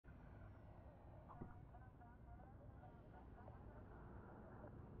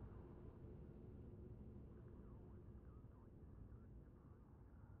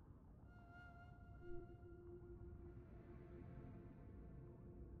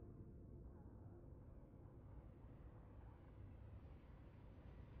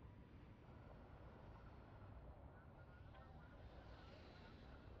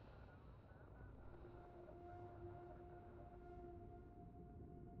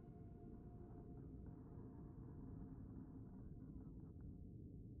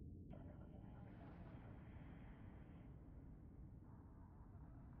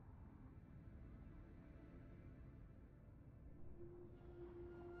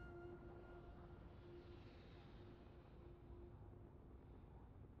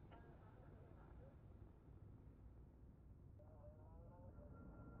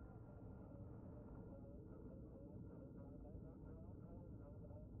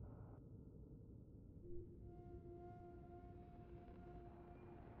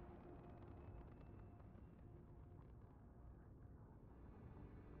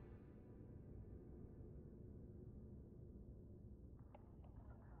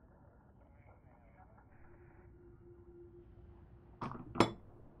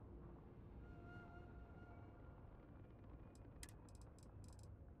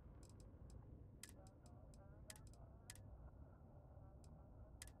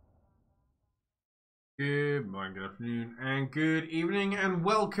Good morning, good afternoon, and good evening, and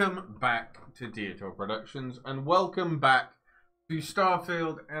welcome back to Dietor Productions, and welcome back to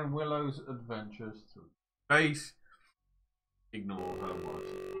Starfield and Willow's adventures through space. Ignore her words.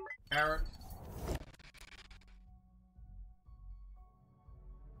 Carrot.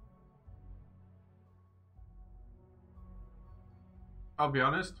 I'll be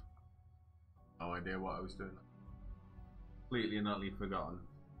honest, no idea what I was doing. Completely and utterly forgotten.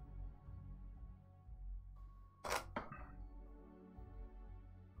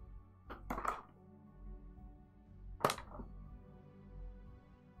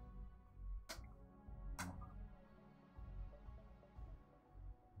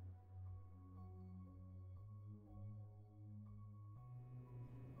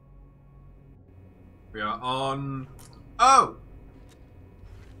 We are on... Oh!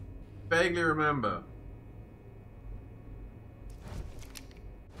 Vaguely remember.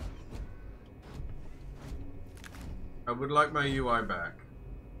 I would like my UI back.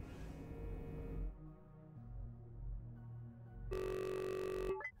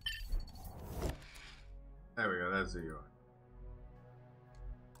 There we go, there's the UI.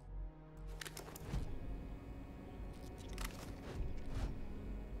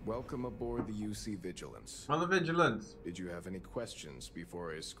 Welcome aboard the UC Vigilance. On the Vigilance. Did you have any questions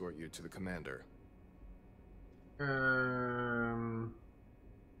before I escort you to the commander?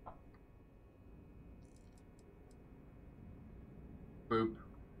 Boop.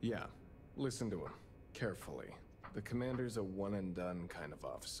 Yeah, listen to him carefully. The commander's a one-and-done kind of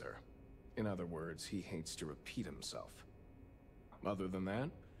officer. In other words, he hates to repeat himself. Other than that,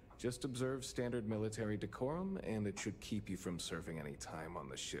 just observe standard military decorum, and it should keep you from serving any time on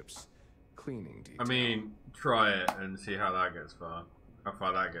the ship's cleaning detail. I mean, try it and see how that gets far. How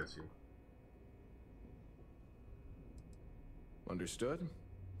far that gets you. Understood?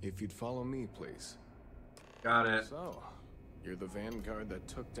 If you'd follow me, please. Got it. So, you're the vanguard that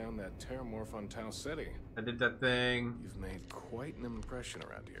took down that terramorph on Tau City. I did that thing. You've made quite an impression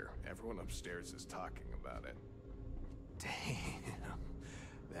around here. Everyone upstairs is talking about it. Damn.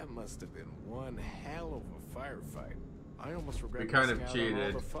 That must have been one hell of a firefight. I almost regret We kind of missing out on all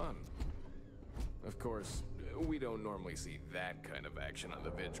cheated. the fun. Of course, we don't normally see that kind of action on the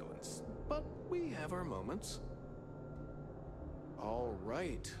Vigilance, but we have our moments. All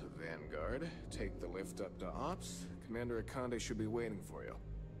right, Vanguard. Take the lift up to Ops. Commander Akande should be waiting for you.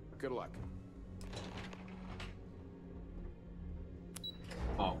 Good luck.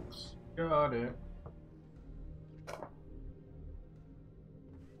 Ops. Got it.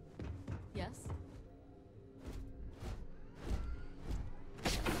 Yes?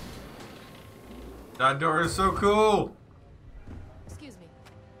 That door is so cool. Excuse me.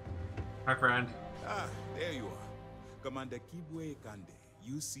 Hi, friend. Ah, there you are. Commander Kibwe Kande,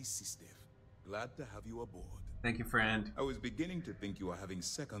 UC System. Glad to have you aboard. Thank you, friend. I was beginning to think you were having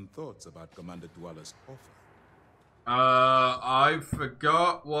second thoughts about Commander Dwala's offer. I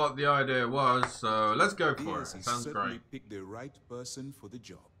forgot what the idea was, so let's go for Yes, it. he Sounds certainly great. picked the right person for the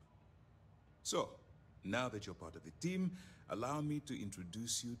job. So, now that you're part of the team, allow me to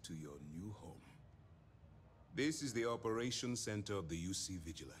introduce you to your new home. This is the Operations Center of the UC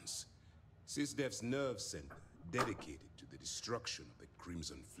Vigilance. SysDev's nerve center, dedicated to the destruction of the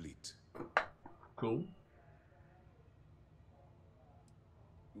Crimson Fleet. Cool.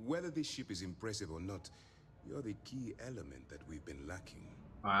 Whether this ship is impressive or not, you're the key element that we've been lacking.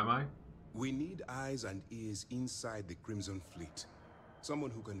 Am I? We need eyes and ears inside the Crimson Fleet.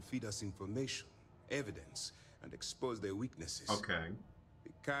 Someone who can feed us information, evidence, and expose their weaknesses. Okay.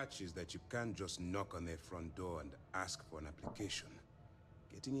 The catch is that you can't just knock on their front door and ask for an application.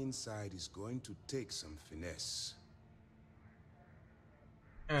 Getting inside is going to take some finesse.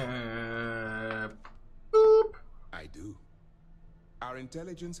 Boop. I do. Our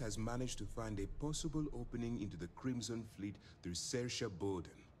intelligence has managed to find a possible opening into the Crimson Fleet through Saoirse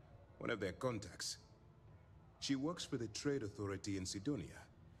Bowden, one of their contacts. She works for the Trade Authority in Sidonia,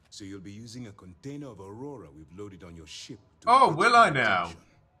 so you'll be using a container of Aurora we've loaded on your ship. Oh, will I now?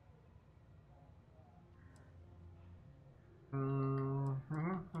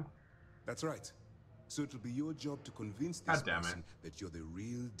 That's right. So it'll be your job to convince this God damn it. person that you're the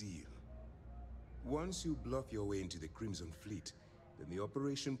real deal. Once you bluff your way into the Crimson Fleet, then the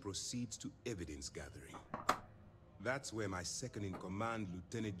operation proceeds to evidence gathering. That's where my second-in-command,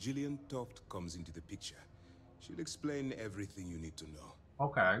 Lieutenant Gillian Toft, comes into the picture. She'll explain everything you need to know.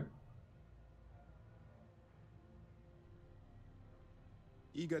 Okay.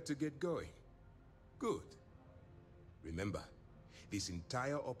 Eager to get going? Good. Remember, this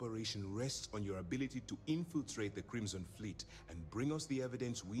entire operation rests on your ability to infiltrate the Crimson Fleet and bring us the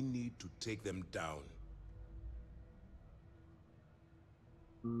evidence we need to take them down.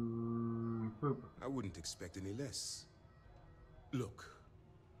 Poop. I wouldn't expect any less. Look,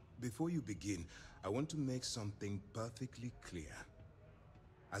 before you begin, I want to make something perfectly clear.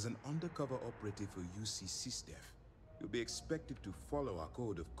 As an undercover operative for UC SysDef, you'll be expected to follow our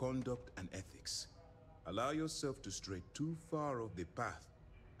code of conduct and ethics. Allow yourself to stray too far off the path,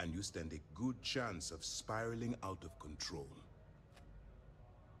 and you stand a good chance of spiraling out of control.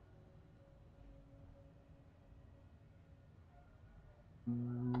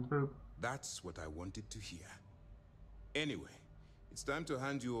 Poop. That's what I wanted to hear. Anyway, it's time to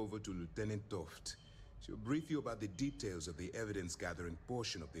hand you over to Lieutenant Toft. She'll brief you about the details of the evidence-gathering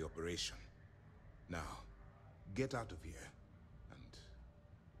portion of the operation. Now, get out of here, and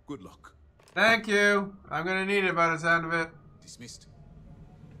good luck. Thank you. I'm gonna need it by the sound of it. Dismissed.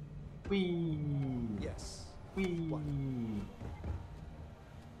 Whee. Yes. Whee. What?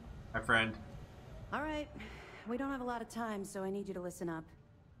 My friend. All right. We don't have a lot of time, so I need you to listen up.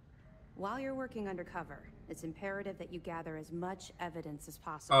 While you're working undercover, it's imperative that you gather as much evidence as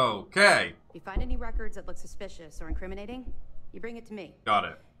possible. Okay. If you find any records that look suspicious or incriminating, you bring it to me. Got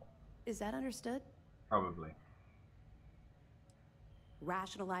it. Is that understood? Probably.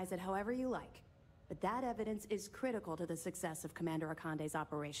 Rationalize it however you like, but that evidence is critical to the success of Commander Akande's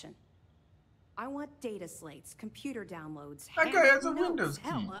operation. I want data slates, computer downloads, That guy has a notes. Windows key.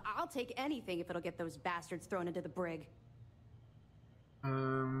 Hell, I'll take anything if it'll get those bastards thrown into the brig.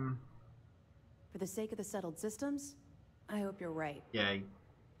 For the sake of the settled systems, I hope you're right. Yay.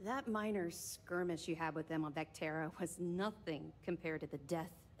 That minor skirmish you had with them on Vectera was nothing compared to the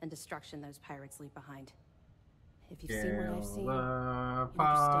death and destruction those pirates leave behind. If you've seen what I've seen, you understand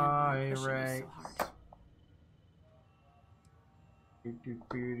why I'm pushing you so hard.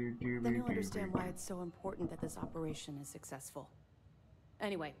 Then you'll understand why it's so important that this operation is successful.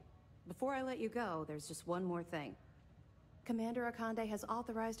 Anyway, before I let you go, there's just one more thing. Commander Akande has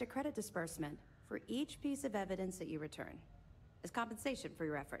authorized a credit disbursement for each piece of evidence that you return, as compensation for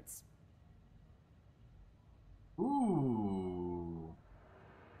your efforts. Ooh.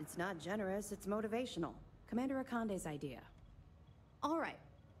 It's not generous, it's motivational. Commander Akande's idea. All right,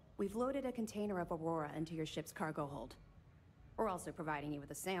 we've loaded a container of Aurora into your ship's cargo hold. We're also providing you with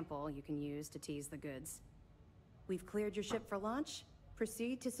a sample you can use to tease the goods. We've cleared your ship for launch.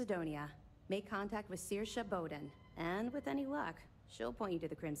 Proceed to Sidonia. Make contact with Saoirse Bowden. And with any luck, she'll point you to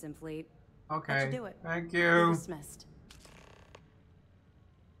the Crimson Fleet. Okay. That should do it. Thank You're you. dismissed.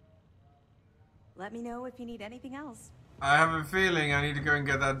 Let me know if you need anything else. I have a feeling I need to go and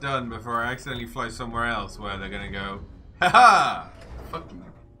get that done before I accidentally fly somewhere else where they're gonna go, haha! Fuck you.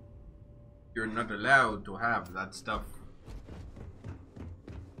 You're not allowed to have that stuff.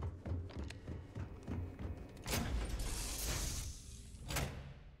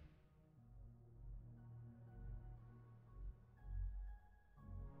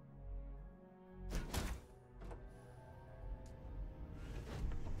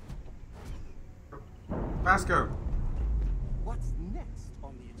 Vasco. What's next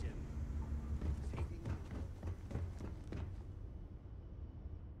on the agenda?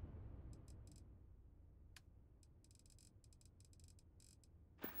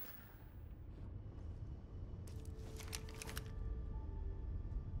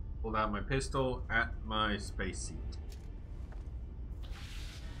 Pulled out my pistol at my space seat.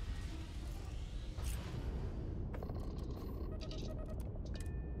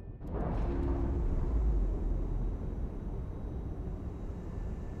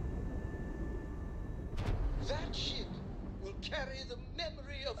 That ship will carry the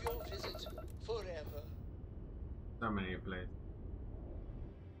memory of your visit forever. So many played.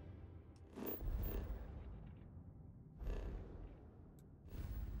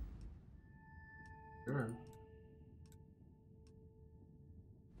 Sure.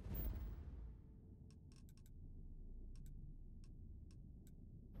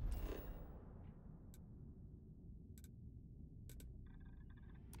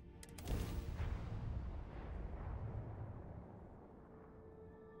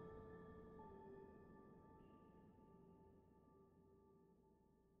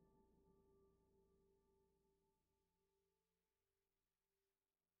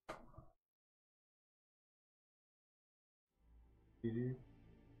 PD.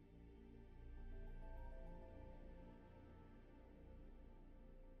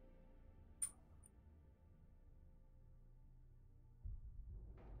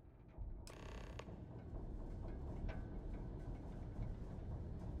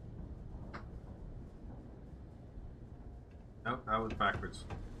 Nope, that was backwards.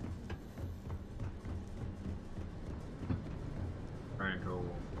 Very cool.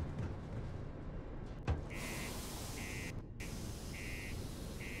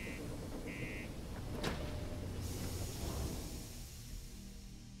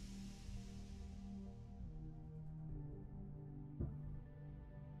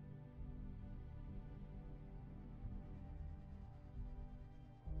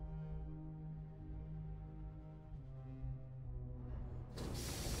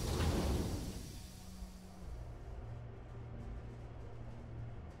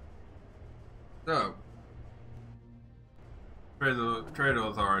 So, trade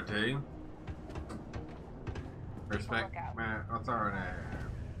authority. Respect my authority.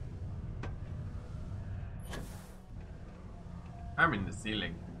 I'm in the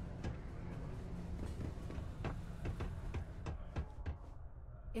ceiling.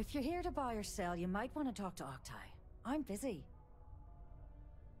 If you're here to buy or sell, you might want to talk to Octai. I'm busy.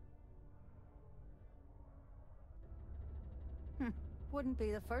 Wouldn't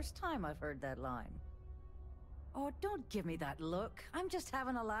be the first time I've heard that line. Oh, don't give me that look. I'm just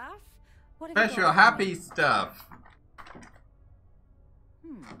having a laugh. What have you Special got for happy me? stuff.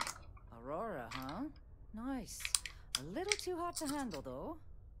 Aurora, huh? Nice. A little too hot to handle, though.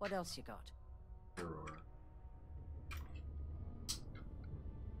 What else you got?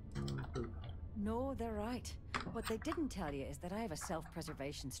 No, they're right. What they didn't tell you is that I have a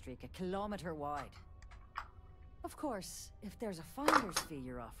self-preservation streak 1 kilometer wide. Of course, if there's a finder's fee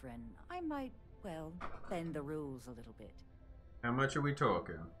you're offering, I might, well, bend the rules a little bit. How much are we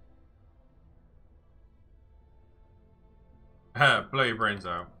talking? Blow your brains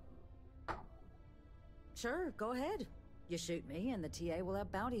out. Sure, go ahead. You shoot me, and the TA will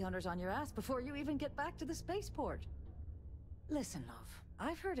have bounty hunters on your ass before you even get back to the spaceport. Listen, love,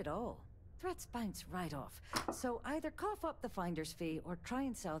 I've heard it all. Threats bounce right off. So either cough up the finder's fee or try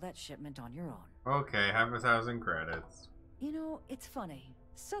and sell that shipment on your own. Okay, have 1,000 credits. You know, it's funny.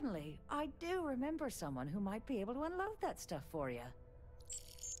 Suddenly, I do remember someone who might be able to unload that stuff for you.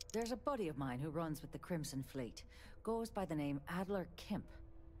 There's a buddy of mine who runs with the Crimson Fleet. Goes by the name Adler Kemp.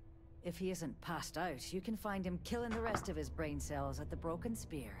 If he isn't passed out, you can find him killing the rest of his brain cells at the Broken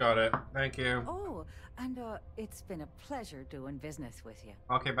Spear. Got it. Thank you. Oh, and it's been a pleasure doing business with you.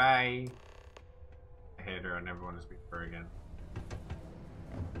 Okay, bye. I hate her. I never want to speak to her again.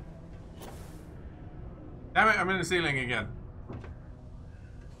 Damn it, I'm in the ceiling again.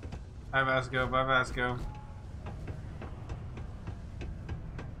 Bye, Vasco. Bye, Vasco.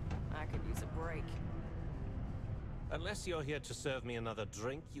 I could use a break. Unless you're here to serve me another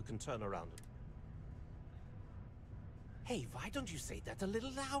drink, you can turn around. Hey, why don't you say that a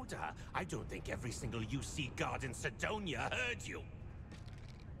little louder? I don't think every single UC guard in Sidonia heard you.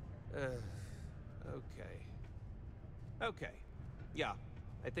 Okay. Okay. Yeah,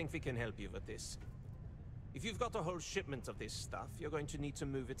 I think we can help you with this. If you've got a whole shipment of this stuff, you're going to need to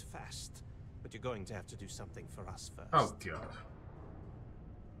move it fast. But you're going to have to do something for us first. Oh, God.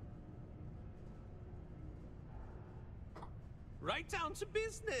 Right down to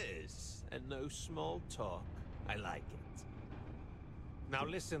business, and no small talk. I like it. Now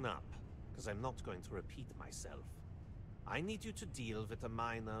listen up, because I'm not going to repeat myself. I need you to deal with a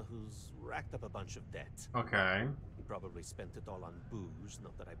miner who's racked up a bunch of debt. Okay. He probably spent it all on booze,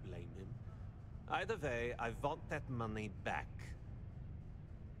 not that I blame him. Either way, I want that money back.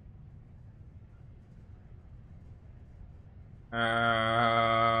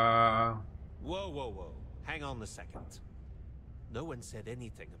 Whoa, whoa, whoa. Hang on a second. No one said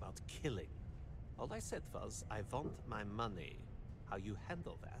anything about killing. All I said was, I want my money. How you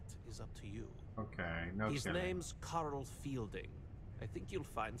handle that is up to you. Okay, no His killing. name's Carl Fielding. I think you'll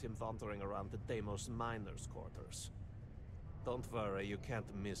find him wandering around the Deimos miners' quarters. Don't worry, you can't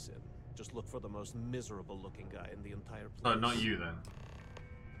miss him. Just look for the most miserable-looking guy in the entire place. Oh, not you then.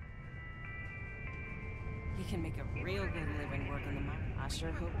 You can make a real good living working the mine. I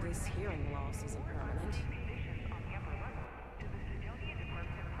sure hope this hearing loss isn't permanent.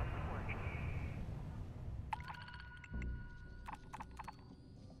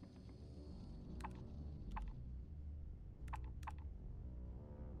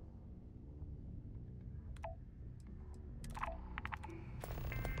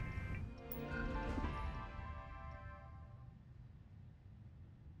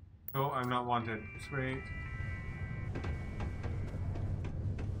 Oh, I'm not wanted. Sweet.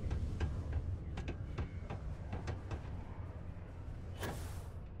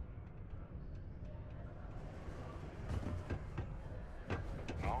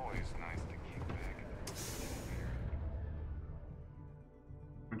 Always nice to kick back.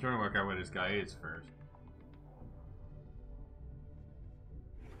 I'm trying to work out where this guy is first.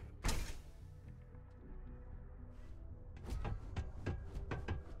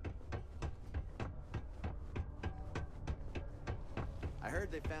 I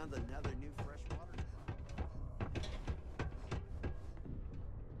heard they found another new freshwater deposit.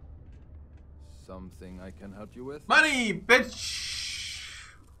 Something I can help you with? Money, bitch!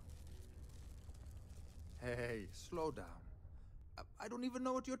 Hey, slow down. I don't even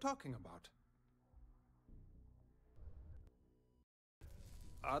know what you're talking about.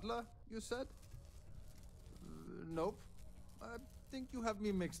 Adler, you said? Nope. think you have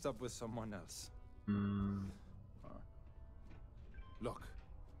me mixed up with someone else. Look,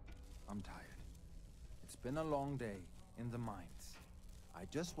 I'm tired. It's been a long day in the mines. I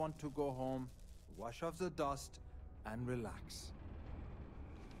just want to go home, wash off the dust, and relax.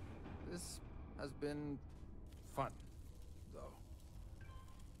 This has been fun, though.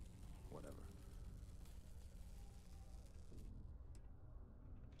 Whatever.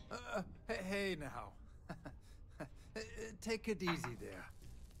 Hey now. Take it easy there.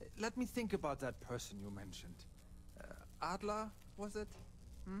 Let me think about that person you mentioned. Adler, was it?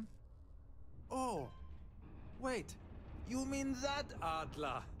 Oh, wait. You mean that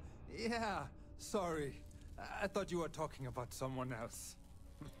Adler? Yeah, sorry. I thought you were talking about someone else.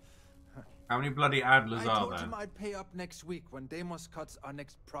 How many bloody Adlers I are told there? him I'd pay up next week when Deimos cuts our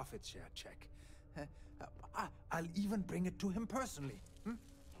next profit share check. I'll even bring it to him personally.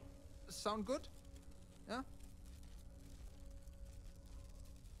 Sound good? Yeah?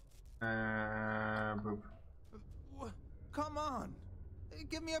 Boop. Come on.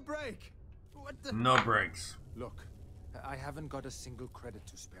 Give me a break. What the... No breaks. Look, I haven't got a single credit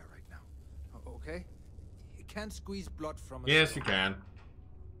to spare right now. Okay? You can't squeeze blood from a Yes, stone. you can.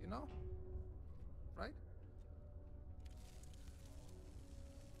 You know? Right?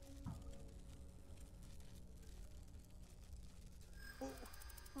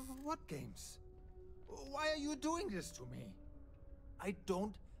 What games? Why are you doing this to me? I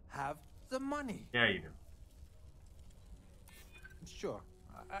don't have the money. Yeah, you do. Sure.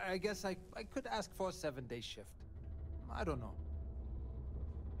 I guess I could ask for a 7-day shift. I don't know.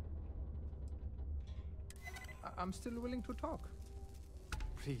 I'm still willing to talk.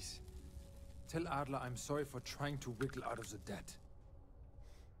 Please, tell Adler I'm sorry for trying to wiggle out of the debt.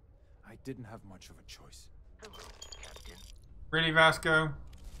 I didn't have much of a choice. Really, Vasco?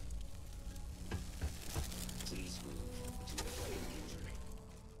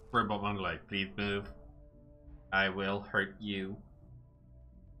 Robot Monday, please move. I will hurt you.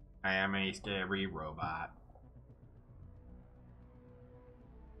 I am a scary robot.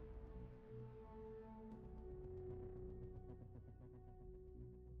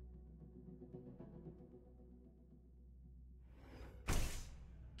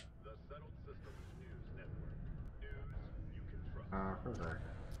 The Settled Systems News Network. News you can trust. Who's there?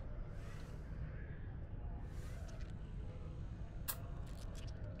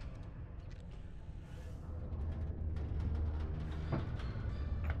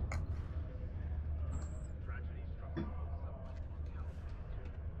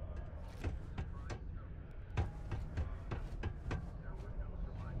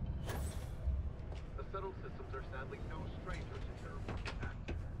 The Settled Systems are sadly no strangers to terrible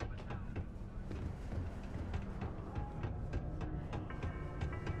attacks. But now...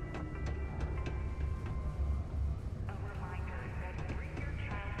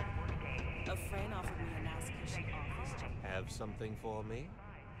 A friend offered me a nice cushy office job. Have something for me?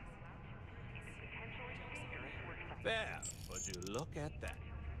 There, would you look at that?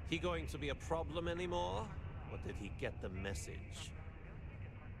 He going to be a problem anymore? Or did he get the message?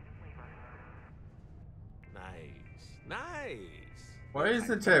 Nice, nice. Why is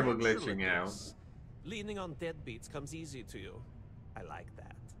the Kind of table natural glitching at out? this. Leaning on deadbeats comes easy to you. I like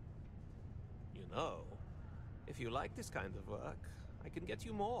that. You know, if you like this kind of work, I can get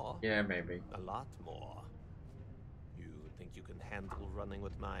you more. Yeah, maybe. A lot more. You think you can handle running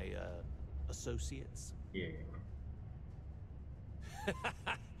with my, associates? Yeah.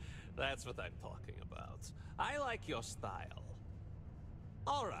 That's what I'm talking about. I like your style.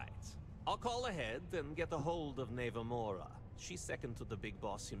 All right. I'll call ahead and get a hold of Nevamora. She's second to the big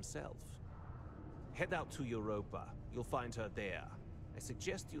boss himself. Head out to Europa. You'll find her there. I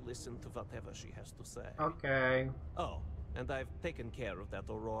suggest you listen to whatever she has to say. Okay. Oh, and I've taken care of that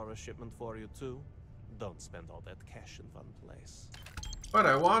Aurora shipment for you too. Don't spend all that cash in one place. But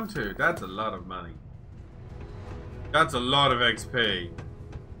I want to. That's a lot of money. That's a lot of XP.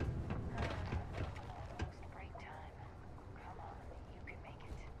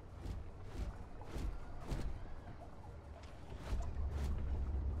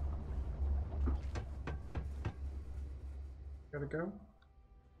 Gotta go.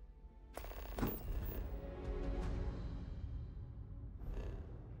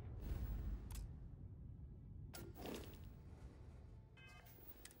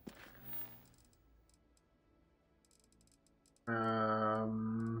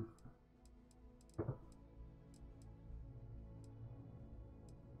 Um.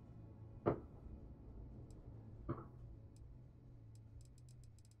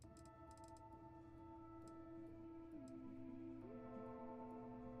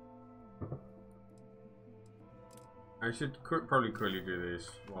 I should probably quickly do this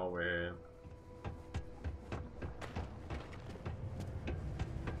while we're here.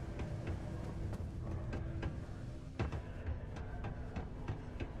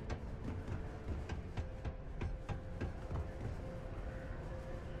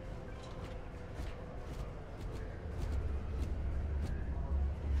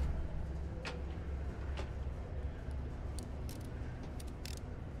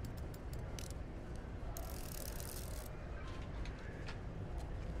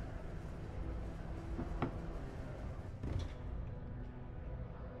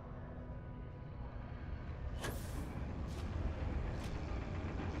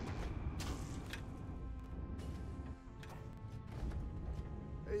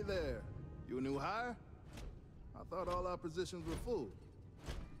 Hey there. You a new hire? I thought all our positions were full.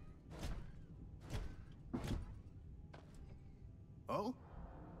 Oh?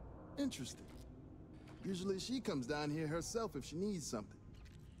 Interesting. Usually she comes down here herself if she needs something.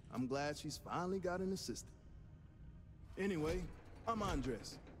 I'm glad she's finally got an assistant. Anyway, I'm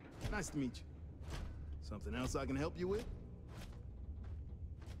Andres. Nice to meet you. Something else I can help you with?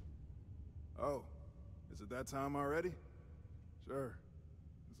 Oh, is it that time already? Sure.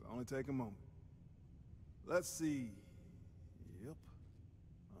 It'll only take a moment. Let's see. Yep.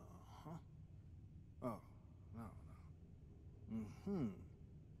 Uh-huh. Oh, no. Mm-hmm.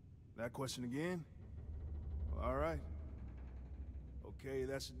 That question again? Well, all right. Okay,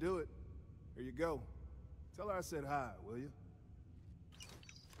 that should do it. Here you go. Tell her I said hi, will you?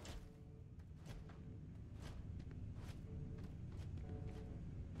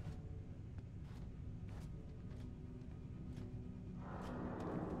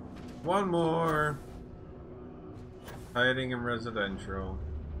 One more. Hiding in residential.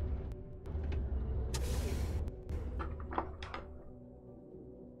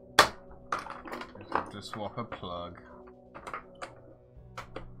 Just have to swap a plug.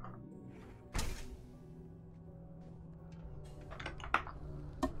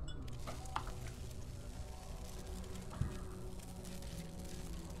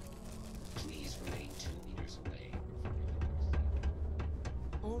 Please remain 2 meters away.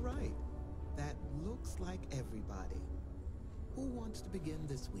 All right. That looks like everybody. Who wants to begin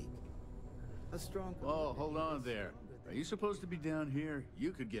this week? A strong... Oh, hold on there. Are you supposed to be down here?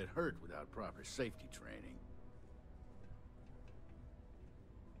 You could get hurt without proper safety training.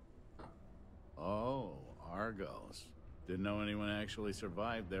 Oh, Argos. Didn't know anyone actually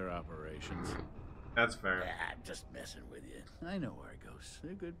survived their operations. That's fair. Yeah, I'm just messing with you. I know Argos.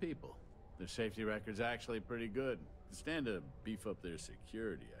 They're good people. Their safety record's actually pretty good. They stand to beef up their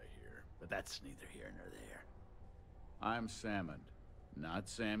security, I hear. But that's neither here nor there. I'm Salmond. Not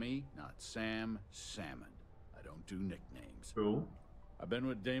Sammy, not Sam, Salmond. I don't do nicknames. Cool. I've been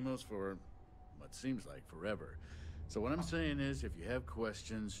with Deimos for what seems like forever. So what I'm saying is, if you have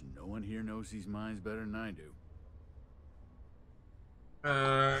questions, no one here knows these mines better than I do.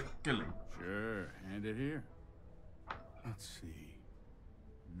 Killing. Sure, hand it here. Let's see.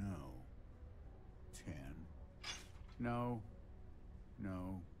 No. 10. No.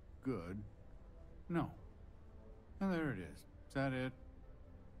 No. Good. No. And there it is. Is that it?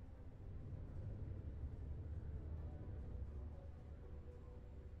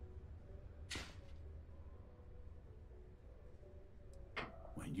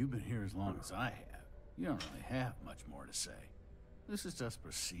 When you've been here as long as I have, you don't really have much more to say. This is just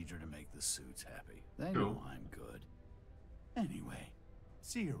procedure to make the suits happy. They know I'm good. Anyway,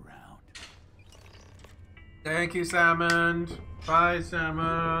 see you around. Thank you, Salmond. Bye,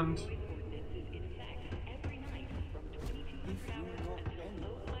 Salmond.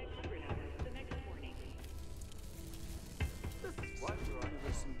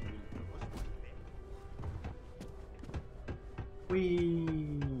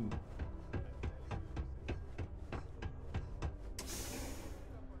 Whee!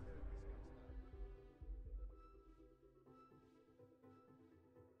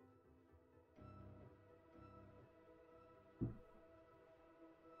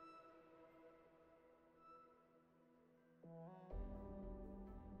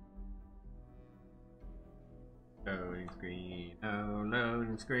 Loading screen, oh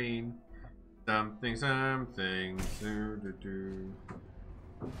loading screen. Something, something, do.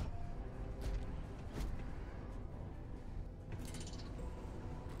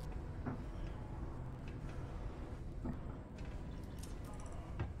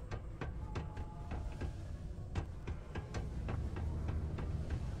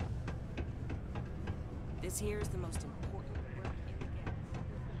 This here is the most important work in the game.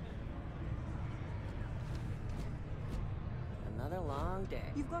 Another long day.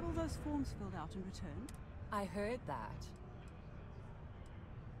 You've got all those forms filled out and returned? I heard that.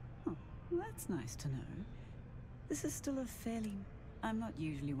 Oh, well, that's nice to know. This is still a fairly... I'm not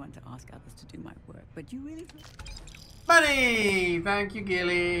usually one to ask others to do my work, but you really... Money! Thank you,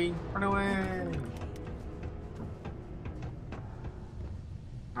 Gilly. Run away.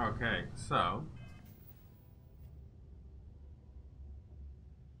 Okay, so...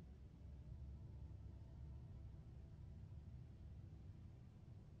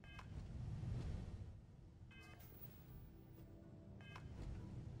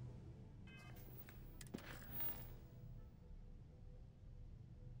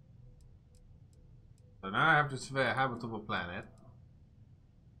 So now I have to survey a habitable planet.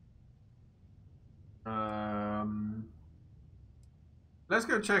 Let's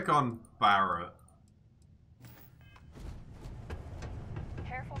go check on Barrett.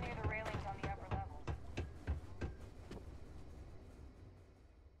 Careful near the railings on the upper levels.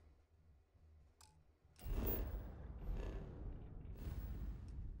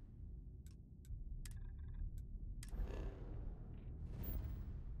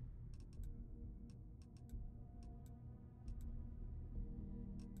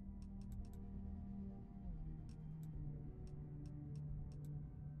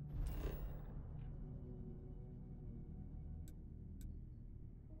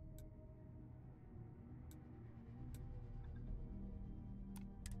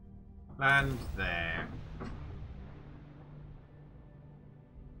 Land there.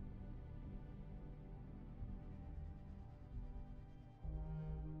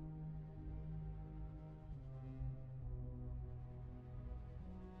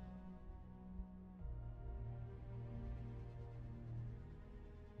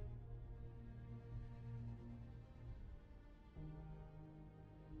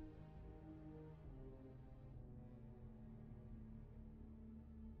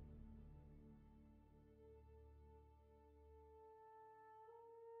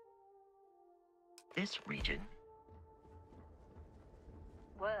 This region.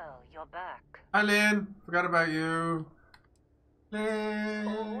 Well, you're back. Hi, Lynn. Forgot about you. Lynn.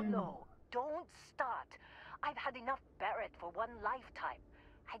 Oh no, don't start. I've had enough Barrett for one lifetime.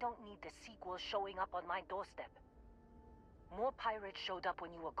 I don't need the sequel showing up on my doorstep. More pirates showed up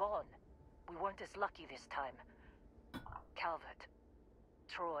when you were gone. We weren't as lucky this time. Calvert,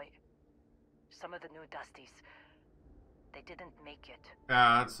 Troy, some of the new Dusties. They didn't make it.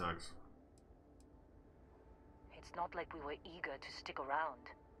 Ah, that sucks. It's not like we were eager to stick around.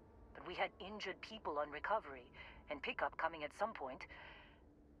 But we had injured people on recovery, and pickup coming at some point.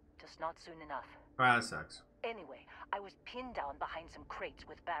 Just not soon enough. Ah, that sucks. Anyway, I was pinned down behind some crates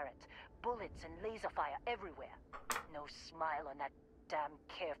with Barrett. Bullets and laser fire everywhere. No smile on that damn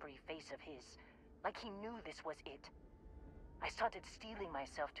carefree face of his. Like he knew this was it. I started steeling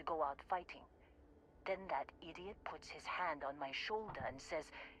myself to go out fighting. Then that idiot puts his hand on my shoulder and says,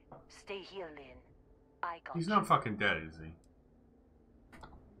 "Stay here, Lynn. I got He's you." not fucking dead, is he?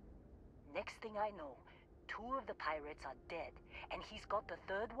 Next thing I know, 2 of the pirates are dead, and he's got the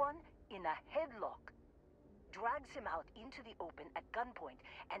 3rd one in a headlock. Drags him out into the open at gunpoint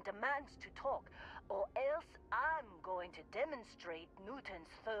and demands to talk, or else I'm going to demonstrate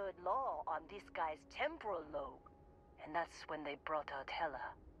Newton's 3rd law on this guy's temporal lobe. And that's when they brought out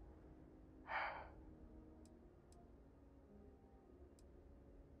Hela.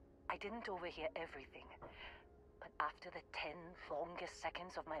 I didn't overhear everything, but after the 10 longest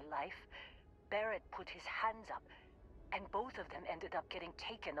seconds of my life, Barrett put his hands up, and both of them ended up getting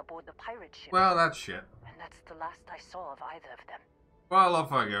taken aboard the pirate ship. Well, that's shit. And that's the last I saw of either of them. Well,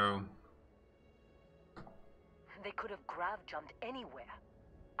 off I go. They could have grav-jumped anywhere.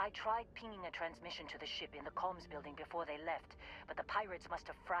 I tried pinging a transmission to the ship in the comms building before they left, but the pirates must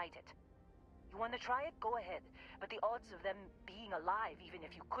have fried it. You want to try it? Go ahead. But the odds of them being alive, even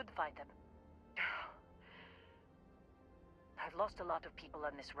if you could find them... I've lost a lot of people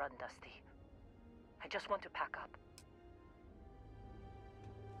on this run, Dusty. I just want to pack up.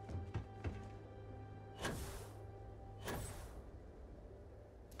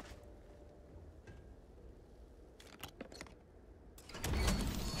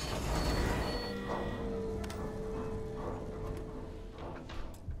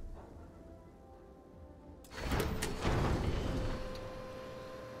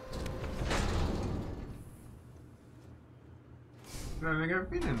 I don't think I've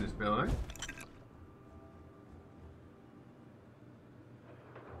been in this building.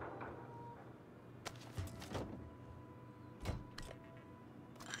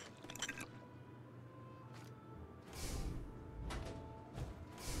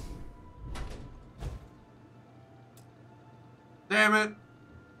 Damn it!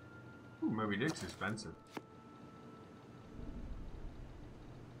 Ooh, Moby Dick's expensive.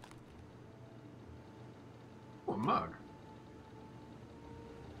 mug.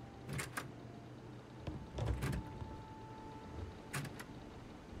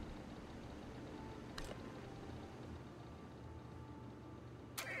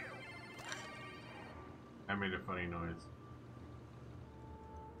 I made a funny noise.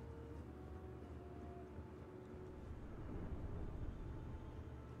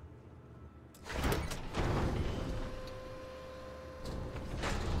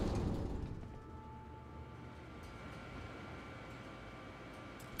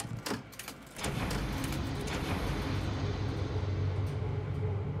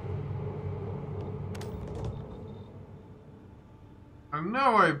 I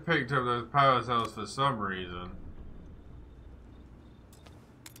know I picked up those power cells for some reason.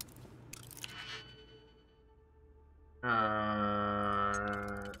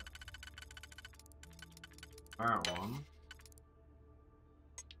 That one.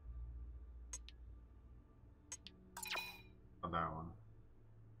 Not that one.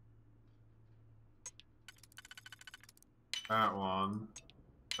 That one.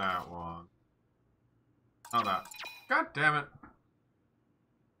 That one. Not that. God damn it.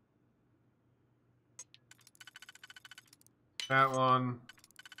 That one.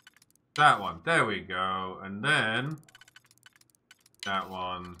 That one. There we go. And then that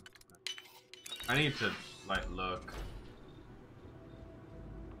one. I need to, like, look.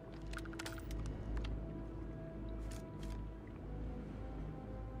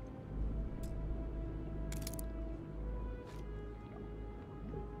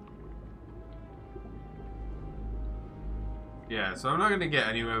 Yeah, so I'm not going to get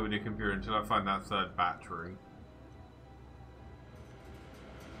anywhere with the computer until I find that third battery.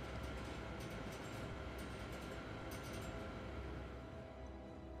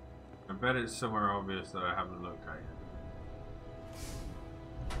 I bet it's somewhere obvious that I haven't looked at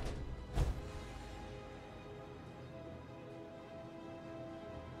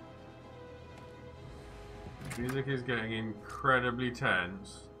yet. Music is getting incredibly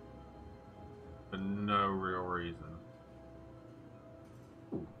tense for no real reason.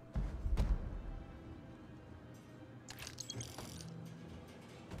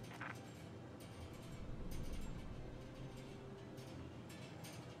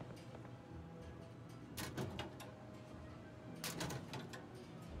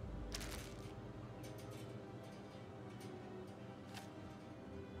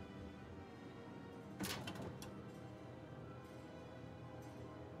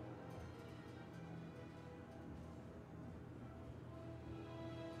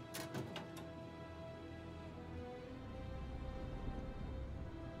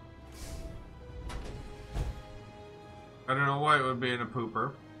 I don't know why it would be in a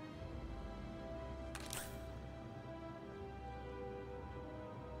pooper.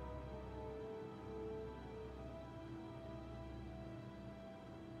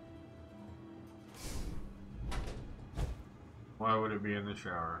 Why would it be in the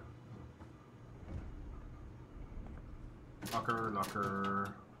shower? Locker,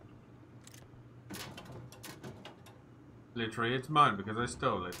 locker. Literally, it's mine because I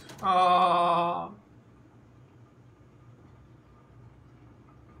stole it. Oh.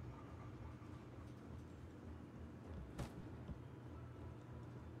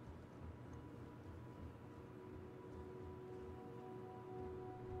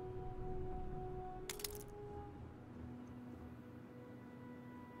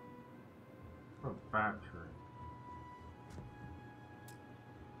 Battery.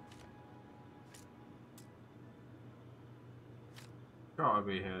 Gotta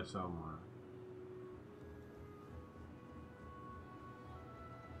be here somewhere.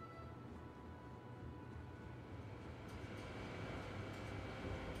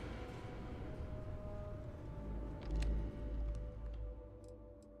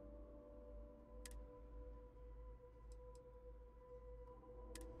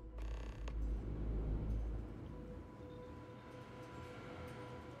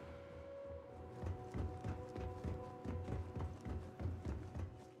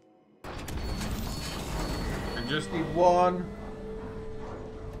 Just need one.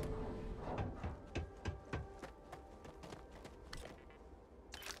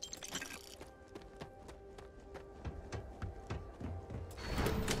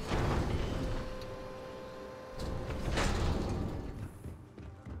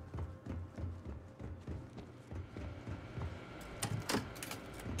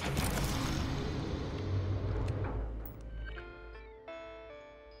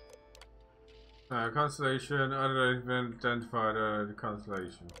 Constellation, unidentified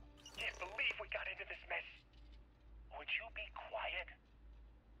constellation. Can't believe we got into this mess. Would you be quiet?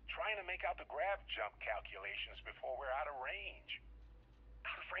 Try trying to make out the grav jump calculations before we're out of range.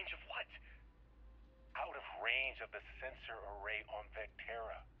 Out of range of what? Out of range of the sensor array on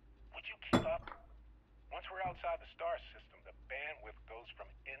Vectera. Would you keep up? Once we're outside the star system, the bandwidth goes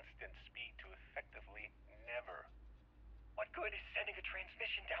from instant speed to effectively never. What good is sending a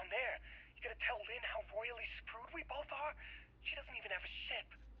transmission down there? You gonna tell Lynn how royally screwed we both are? She doesn't even have a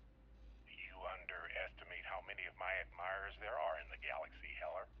ship. You underestimate how many of my admirers there are in the galaxy,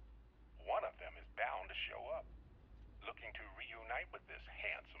 Heller. One of them is bound to show up, looking to reunite with this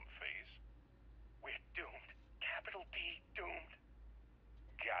handsome face. We're doomed. Capital D, doomed.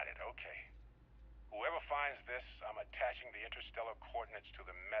 Got it, okay. Whoever finds this, I'm attaching the interstellar coordinates to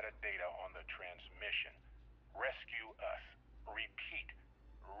the metadata on the transmission. Rescue us. Repeat.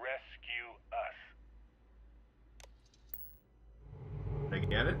 Rescue us. They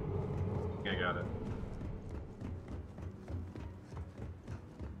get it? I got it.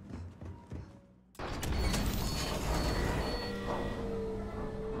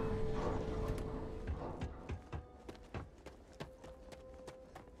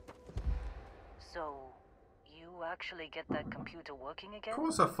 So, you actually get that computer working again? Of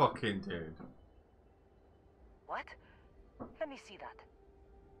course I fucking did. What? Let me see that.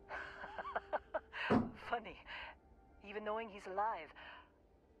 Funny. Even knowing he's alive,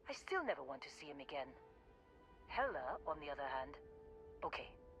 I still never want to see him again. Hella, on the other hand.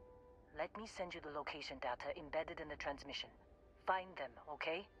 Okay. Let me send you the location data embedded in the transmission. Find them,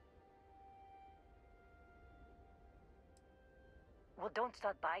 okay? Well, don't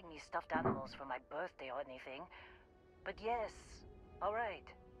start buying me stuffed animals for my birthday or anything. But yes, alright.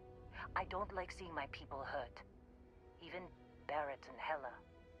 I don't like seeing my people hurt. Even Barrett and Hella.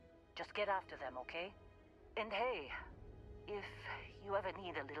 Just get after them, okay? And hey, if you ever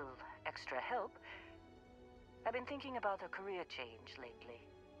need a little extra help, I've been thinking about a career change lately.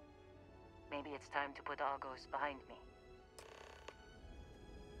 Maybe it's time to put Argos behind me.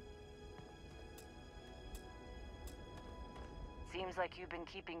 Seems like you've been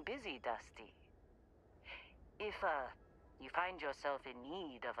keeping busy, Dusty. If, you find yourself in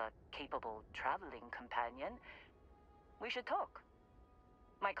need of a capable traveling companion, we should talk.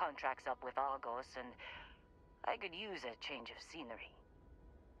 My contract's up with Argos, and I could use a change of scenery.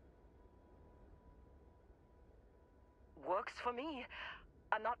 Works for me.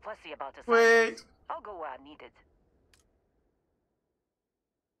 I'm not fussy about assignments. Wait. I'll go where I'm needed.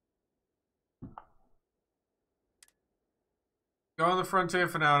 Go on the frontier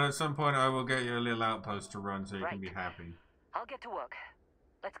for now, and at some point I will get you a little outpost to run so you can be happy. I'll get to work.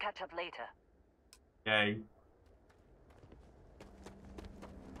 Let's catch up later. Yay.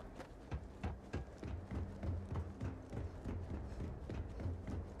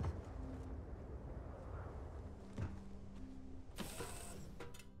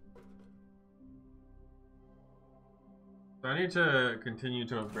 So I need to continue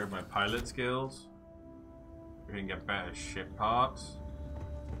to upgrade my pilot skills. We can get better ship parts.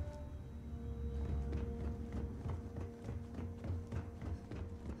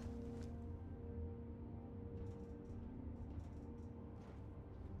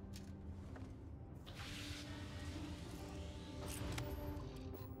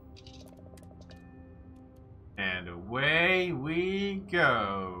 And away we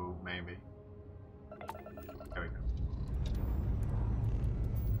go, maybe. There we go.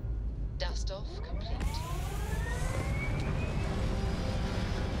 Dust off complete.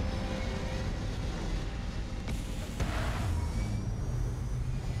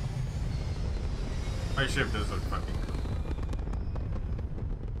 My ship does look fucking cool.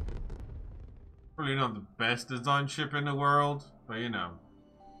 Probably not the best designed ship in the world, but you know,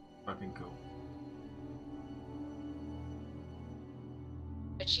 fucking cool.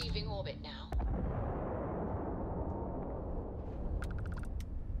 Achieving orbit now.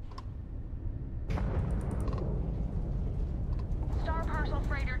 Star parcel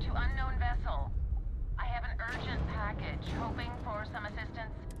freighter to unknown vessel. I have an urgent package, hoping for some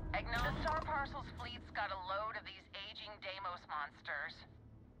assistance. The Star Parcel's fleet's got a load of these aging Deimos monsters.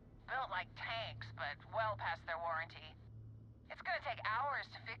 Built like tanks, but well past their warranty. It's gonna take hours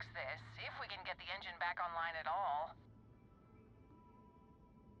to fix this, if we can get the engine back online at all.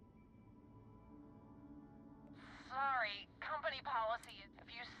 Sorry, company policy is if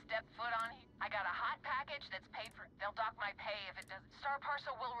you step foot on here. I got a hot package that's paid for. They'll dock my pay if it doesn't. Star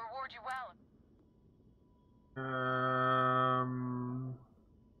Parcel will reward you well.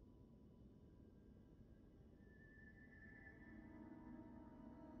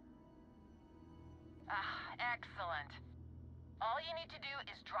 Excellent. All you need to do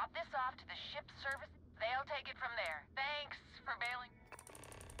is drop this off to the ship service. They'll take it from there. Thanks for bailing.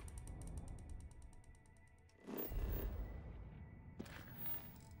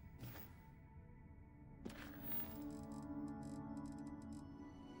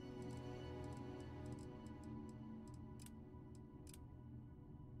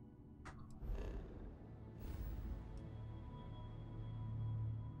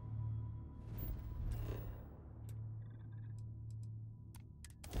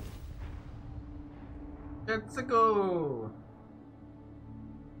 Let's go.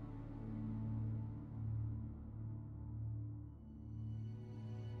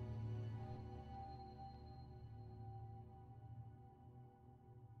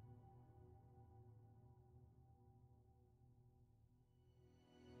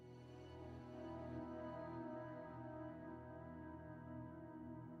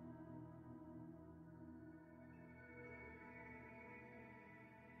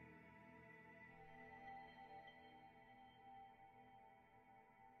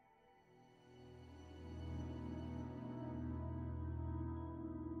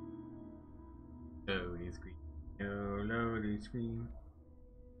 Loading screen. No loading screen.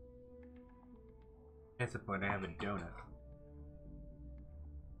 That's the point. I have a donut.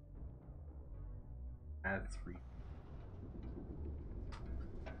 That's free.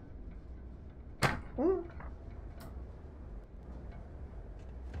 Ooh.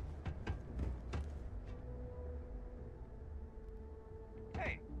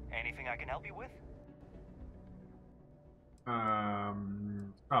 Hey, anything I can help you with?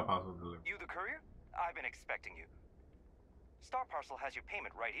 Star Parcel delivery. You the courier? I've been expecting you. Star Parcel has your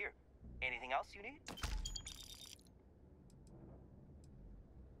payment right here. Anything else you need?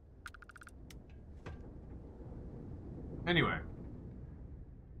 Anyway.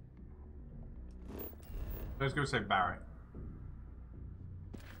 Let's go say Barrett.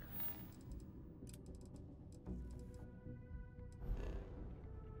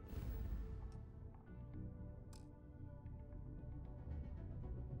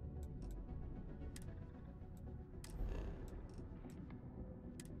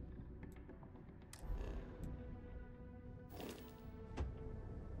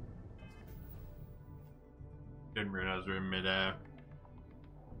 Didn't realize we were in midair.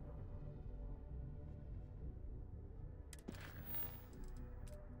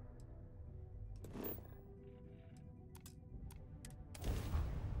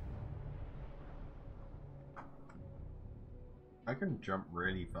 I can jump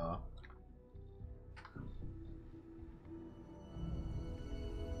really far.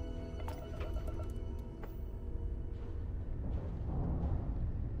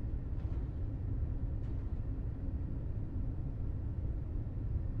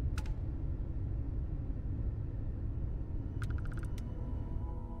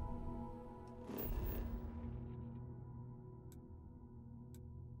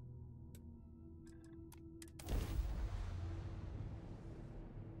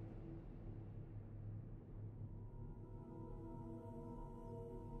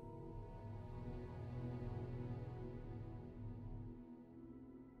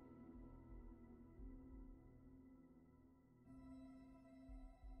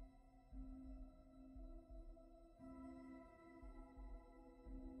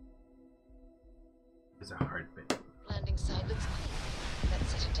 It's a hard bit. Landing site looks clean. Let's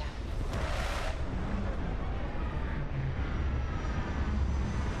set it down.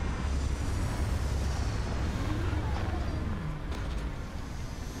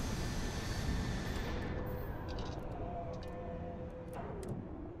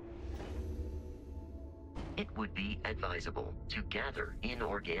 It would be advisable to gather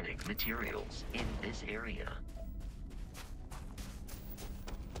inorganic materials in this area.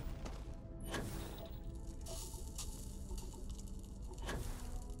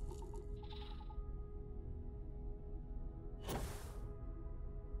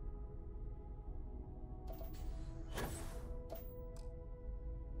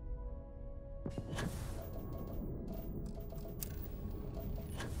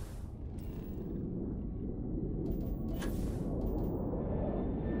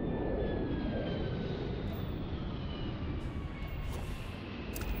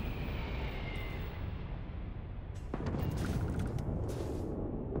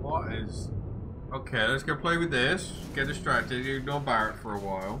 What is... Okay, let's go play with this. Get distracted. Ignore Barrett for a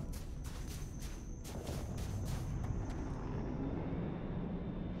while.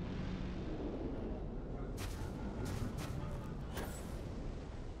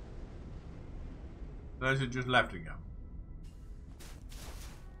 Unless it just left again.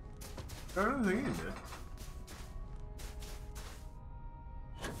 I don't think it did.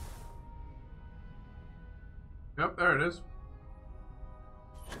 Yep, there it is.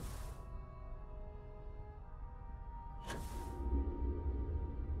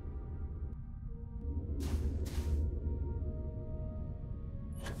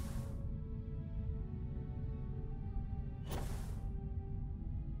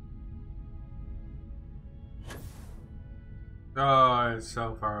 Oh, it's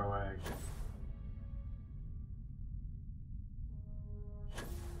so far away.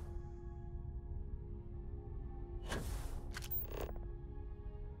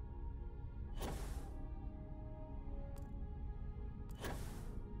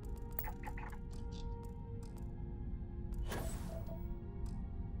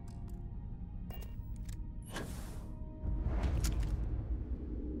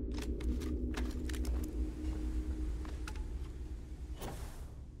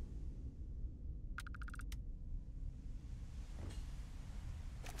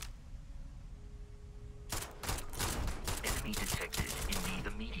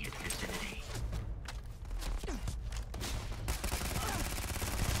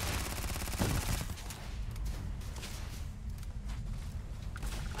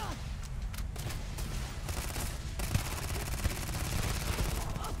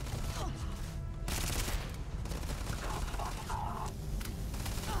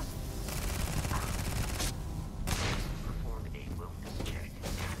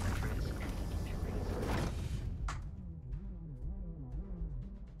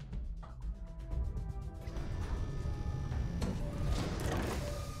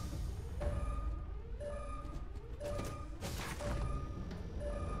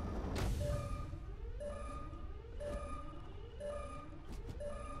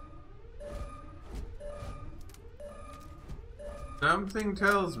 Something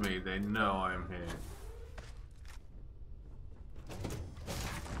tells me they know I'm here.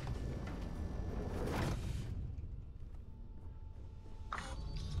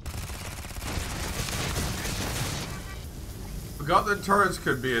 Forgot that turrets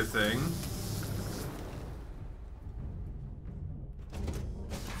could be a thing.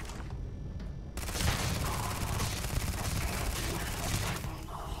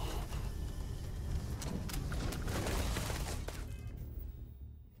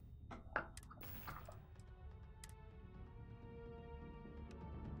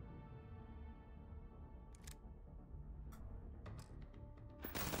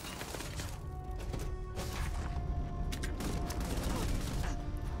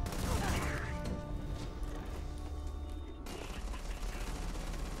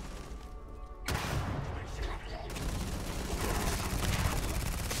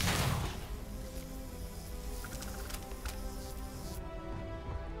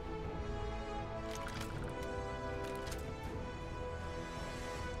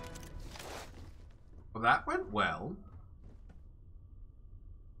 Well, that went well.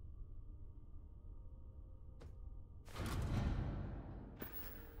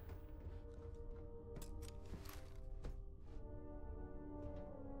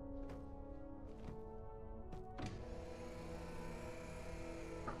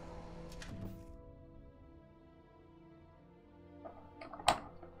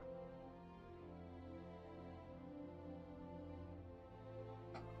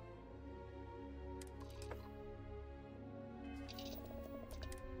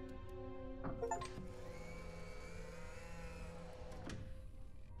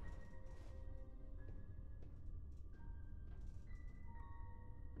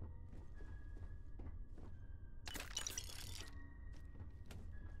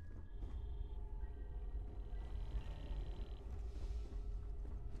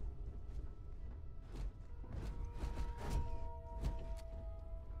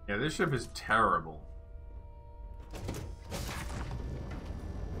 Yeah, this ship is terrible.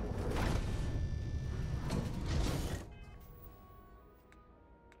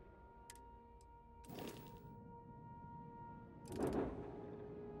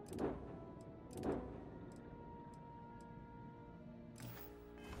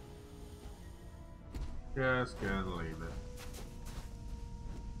 Just gonna leave it.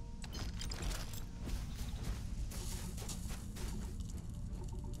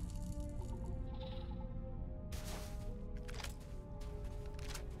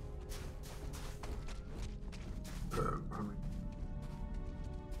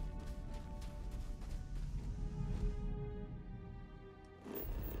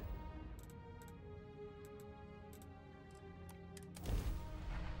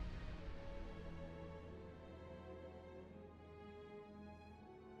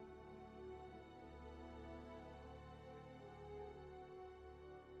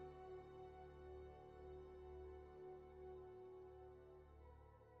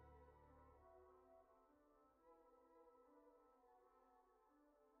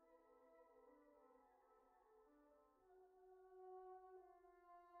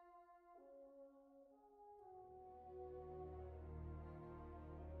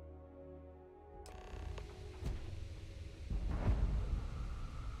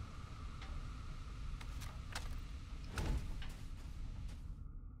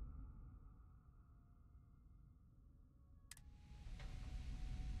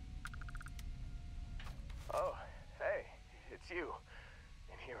 Oh, hey, it's you.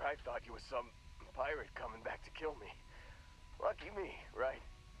 And here I thought you was some pirate coming back to kill me. Lucky me, right?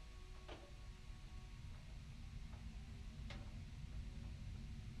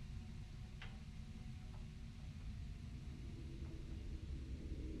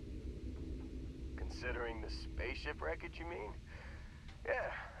 Considering the spaceship wreckage, you mean?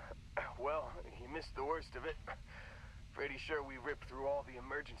 Yeah. Well, you missed the worst of it. Pretty sure we ripped through all the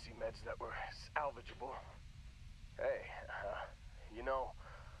emergency meds that were salvageable. Hey, you know,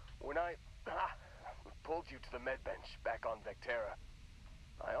 when I pulled you to the med bench back on Vectera,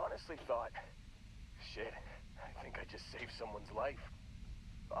 I honestly thought, shit, I think I just saved someone's life.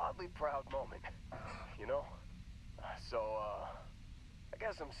 Oddly proud moment, you know? So, I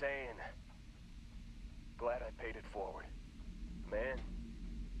guess I'm saying, glad I paid it forward. Man,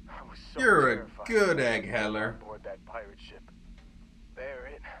 I was so You're a terrified good egg heller. aboard that pirate ship. There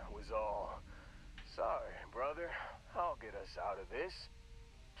it was all. Sorry, brother. I'll get us out of this.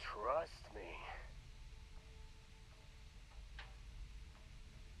 Trust me.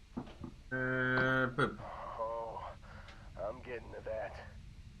 But Oh, I'm getting to that.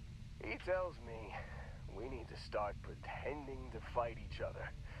 He tells me We need to start pretending to fight each other.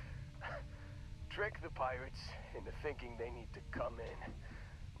 Trick the pirates into thinking they need to come in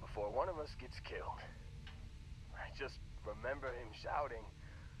before one of us gets killed. I just remember him shouting,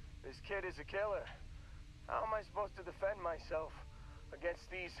 "This kid is a killer. How am I supposed to defend myself against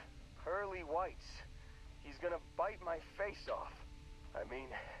these pearly whites? He's gonna bite my face off." I mean,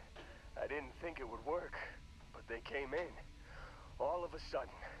 I didn't think it would work, but they came in. All of a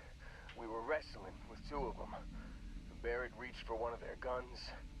sudden, we were wrestling with two of them. Barrett reached for one of their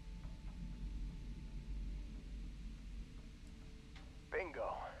guns.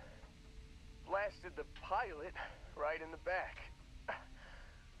 Bingo. Blasted the pilot right in the back.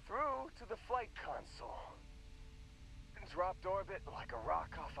 Through to the flight console. Dropped orbit like a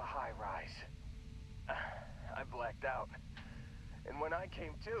rock off a high rise. I blacked out. And when I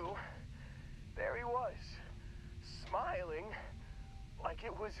came to, there he was, smiling like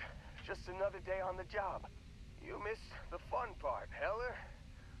it was just another day on the job. You missed the fun part, Heller.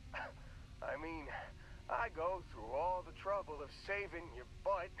 I mean, I go through all the trouble of saving your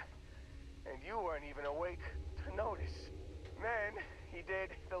butt, and you weren't even awake to notice. Then he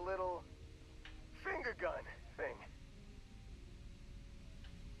did the little finger gun thing.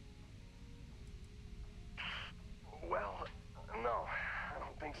 Well, no, I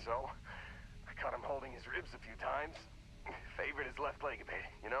don't think so. I caught him holding his ribs a few times. Favored his left leg a bit,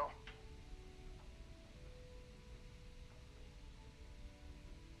 you know?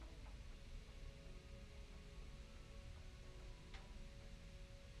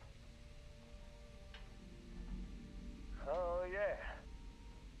 Oh, yeah.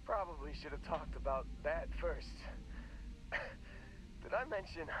 Probably should have talked about that first. Did I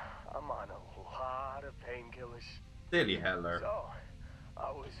mention I'm on a lot of painkillers? Did he, Heller? So, I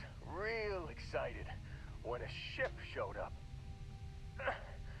was real excited when a ship showed up.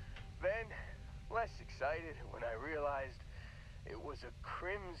 Then, less excited when I realized it was a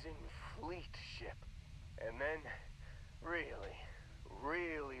Crimson Fleet ship. And then,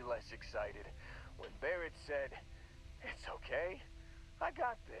 really less excited when Barrett said, "It's okay, I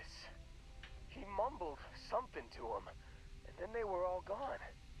got this." He mumbled something to him, and then they were all gone.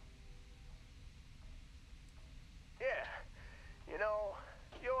 Yeah, you know,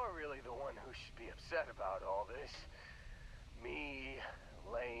 you're really the one who should be upset about all this. Me,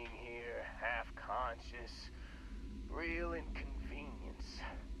 laying here, half-conscious, real inconvenience.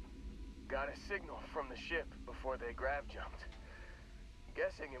 Got a signal from the ship before they grav-jumped.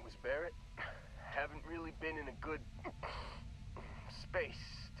 Guessing it was Barrett. Haven't really been in a good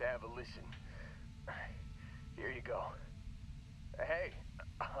space to have a listen. Here you go. Hey,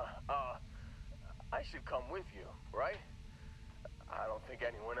 I should come with you, right? I don't think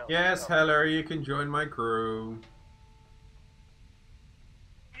anyone else. Yes, Heller, you can join my crew.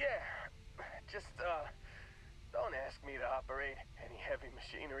 Yeah, just, don't ask me to operate any heavy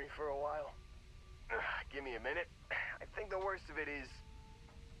machinery for a while. Give me a minute. I think the worst of it is,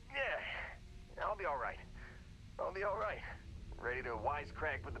 yeah, I'll be alright. I'll be alright. Ready to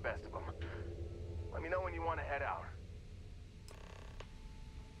wisecrack with the best of them. Let me know when you want to head out.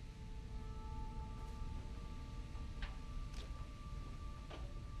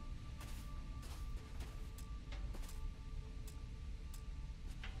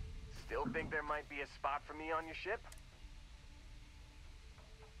 Still think there might be a spot for me on your ship?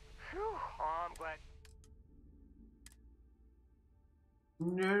 Phew, oh, I'm glad.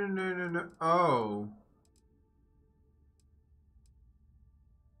 No. Oh.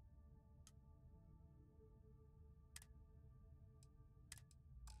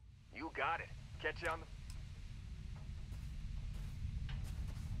 You got it. Catch you on the...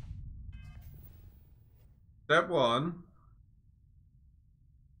 Step one.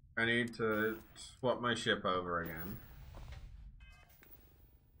 I need to swap my ship over again.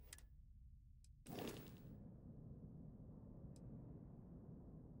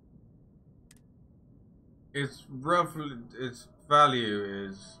 Its roughly, its value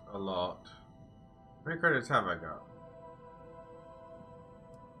is a lot. How many credits have I got?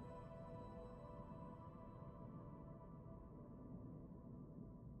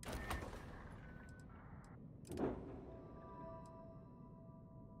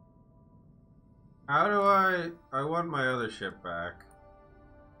 How do I want my other ship back.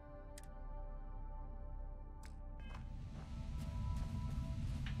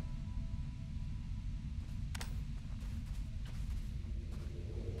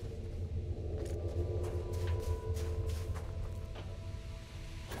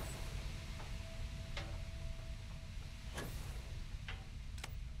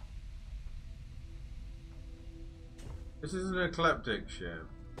 This is an eclectic ship.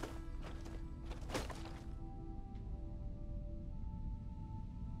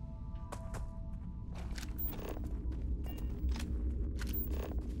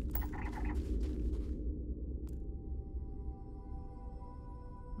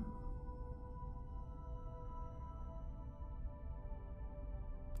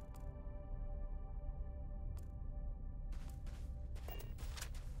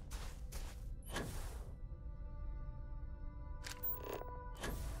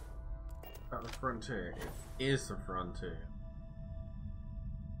 the frontier? It is the frontier.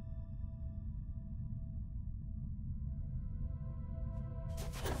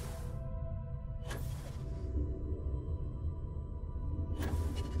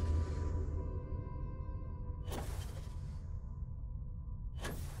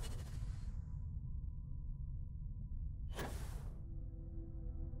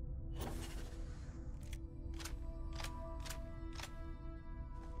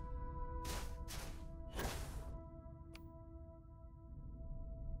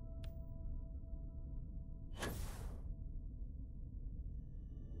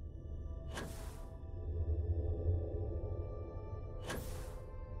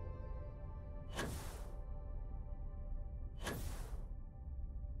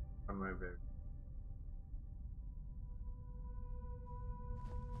 Maybe.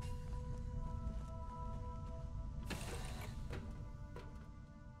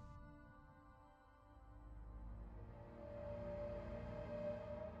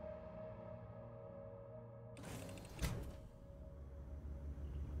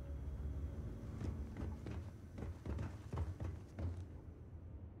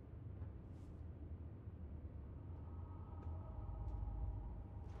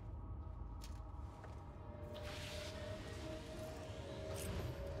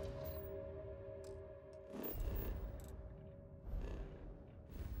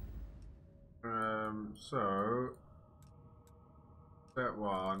 So step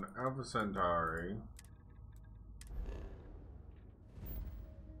 1, Alpha Centauri.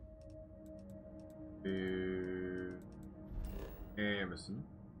 To Emerson.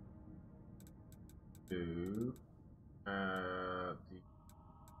 To the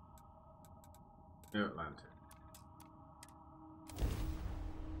New Atlantic.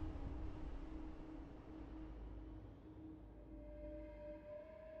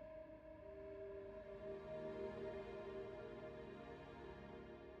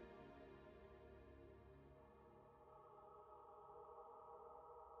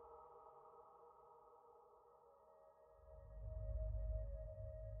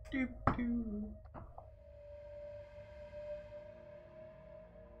 Doop doo.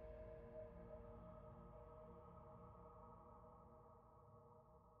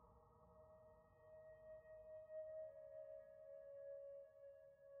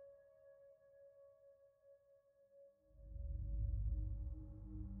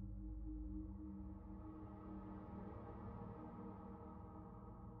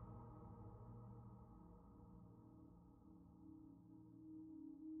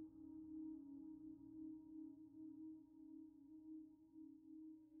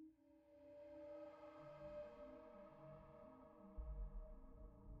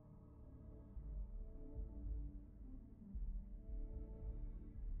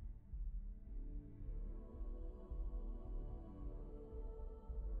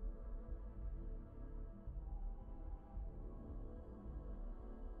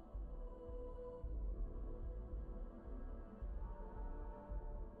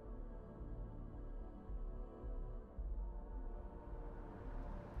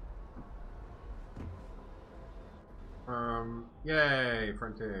 Yay,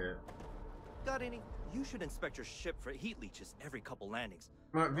 Frontier. Got any? You should inspect your ship for heat leeches every couple landings.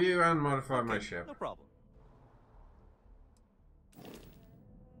 View and modify my ship. No problem.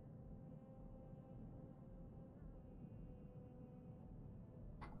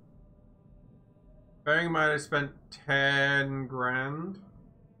 Bearing in mind I spent 10 grand.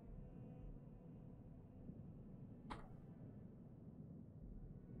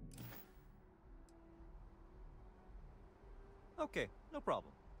 Okay, no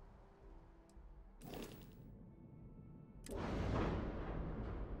problem.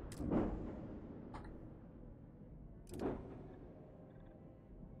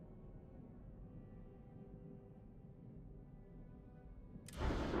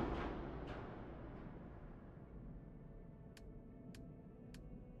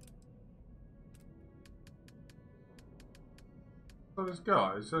 So this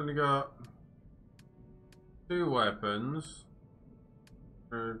guy's only got 2 weapons.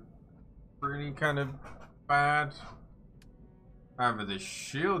 Really kind of bad. However, the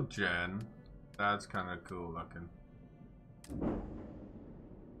shield gen, that's kind of cool looking.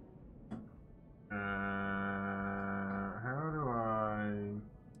 How do I?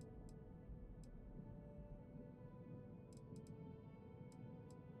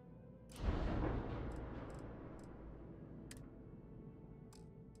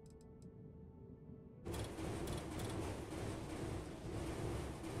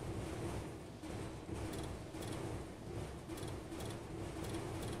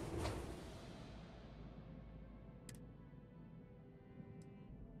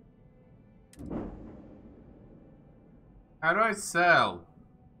 How do I sell?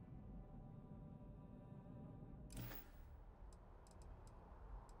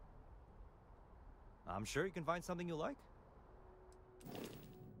 I'm sure you can find something you like.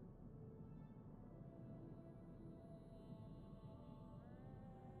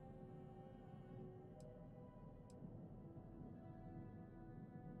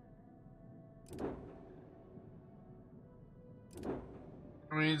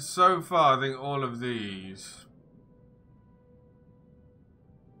 I mean, so far, I think all of these.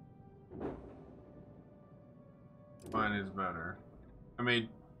 Mine is better. I made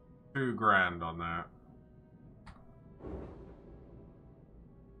 $2,000 on that.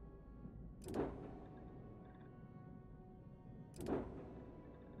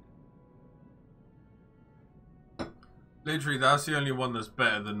 Literally, that's the only one that's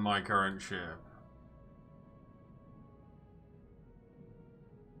better than my current ship.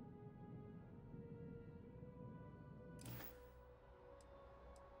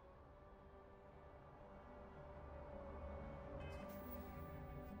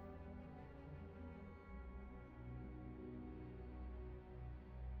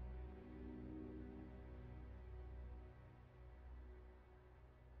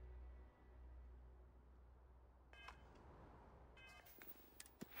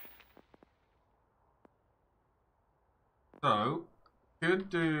 So, could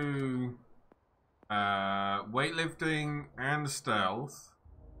do weightlifting and stealth.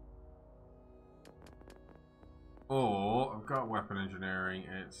 Or, I've got weapon engineering,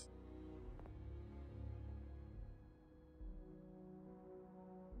 it's...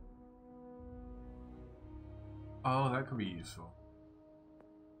 Oh, that could be useful.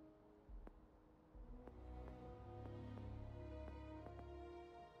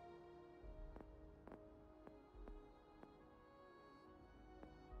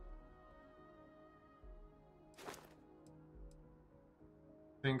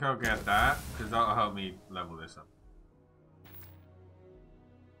 I think I'll get that, because that'll help me level this up.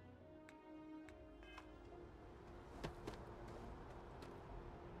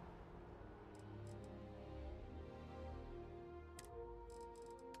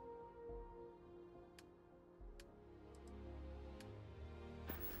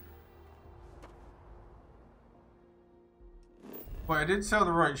 Wait, I did sell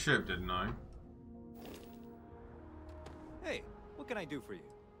the right ship, didn't I? Hey, what can I do for you?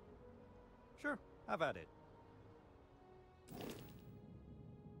 Sure, have at it.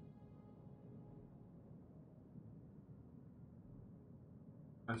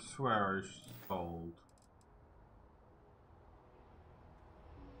 I swear I sold.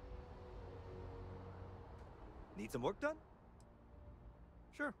 Need some work done?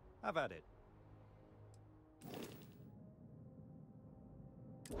 Sure, have at it.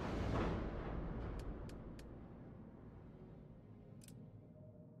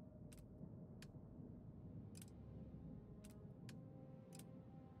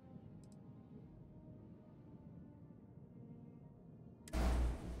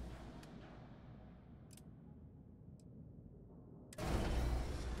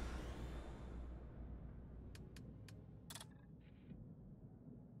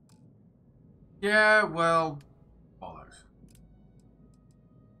 Yeah, well, bollocks.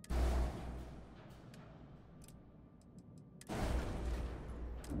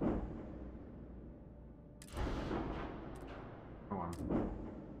 Come on.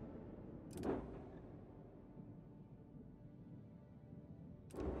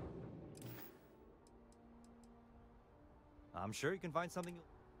 I'm sure you can find something.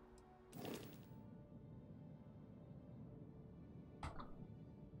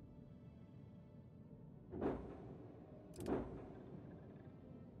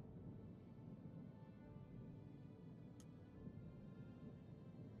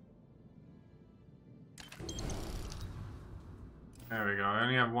 There we go. I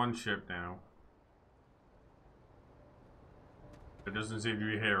only have one ship now. It doesn't seem to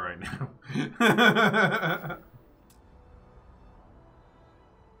be here right now.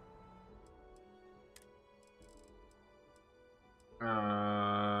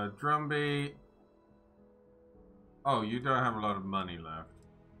 Drumbeat. Oh, you don't have a lot of money left.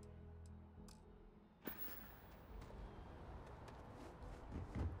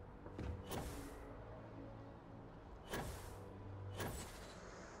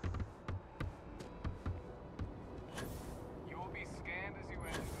 You will be scanned as you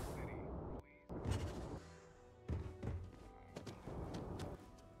enter the city.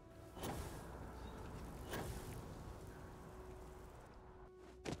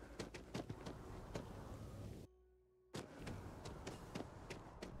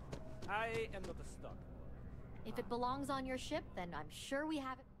 I am not a stock. If it belongs on your ship, then I'm sure we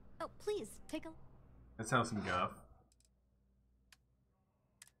have it. Oh, please, take a... Let's have some guff.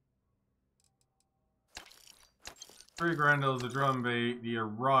 $3,000 a drum beat. The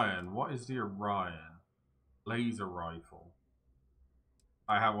Orion. What is the Orion? Laser rifle.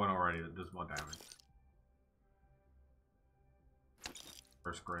 I have one already that does more damage.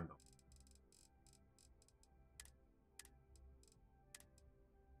 First Grendel.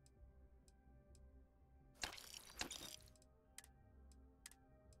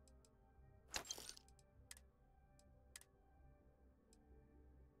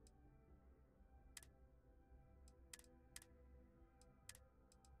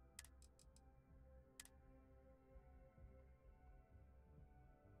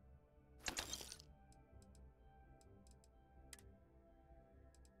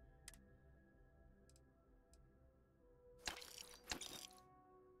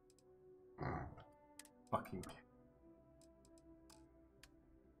 Fucking.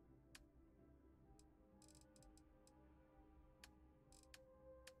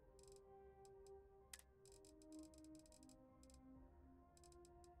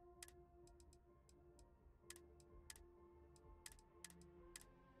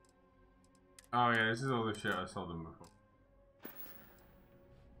 Oh yeah, this is all the shit I saw them before.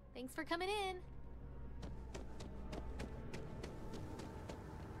 Thanks for coming in.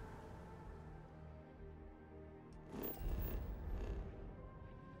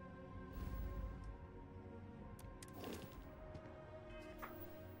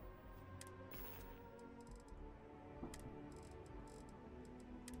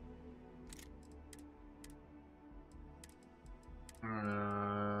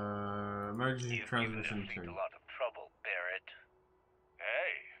 Emergency transmission a lot of trouble, Barrett.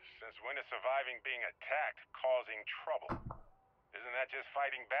 Hey, since when is surviving being attacked causing trouble? Isn't that just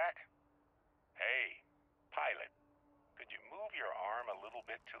fighting back? Hey, pilot, could you move your arm a little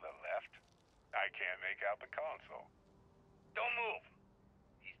bit to the left? I can't make out the console. Don't move.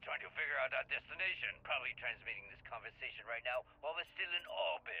 He's trying to figure out our destination. Probably transmitting this conversation right now while we're still in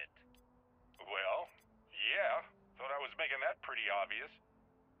orbit. Well, yeah. Thought I was making that pretty obvious.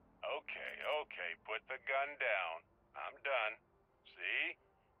 Okay, put the gun down. I'm done. See?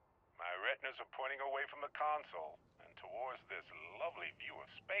 My retinas are pointing away from the console and towards this lovely view of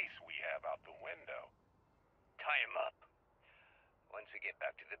space we have out the window. Tie him up. Once we get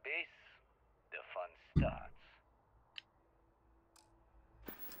back to the base, the fun starts.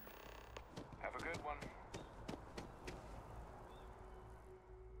 Have a good one.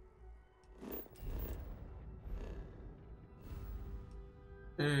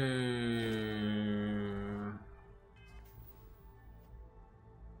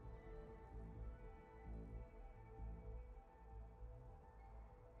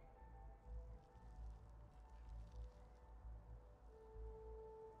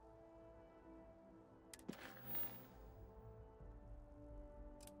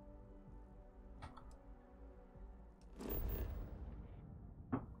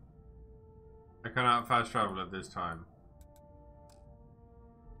 I cannot fast travel at this time.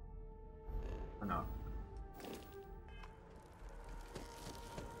 Or not.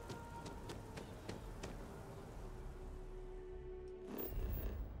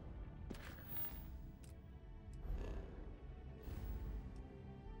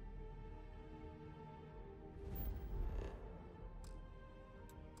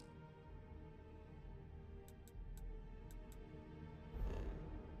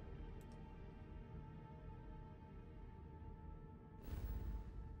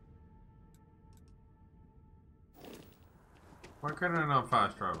 Why couldn't I not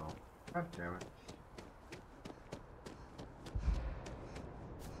fast travel? God damn it.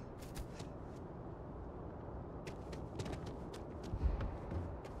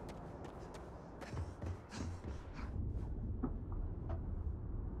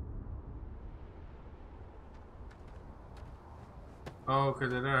 Oh,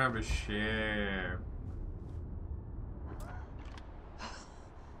 because I don't have a ship.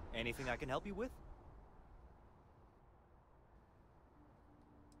 Anything I can help you with?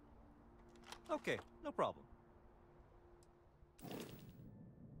 Okay, no problem.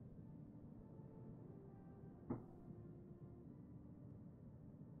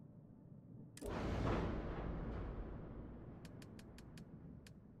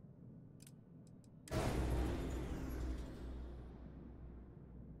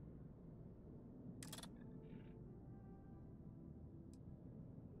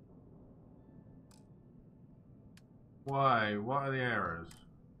 Why? What are the errors?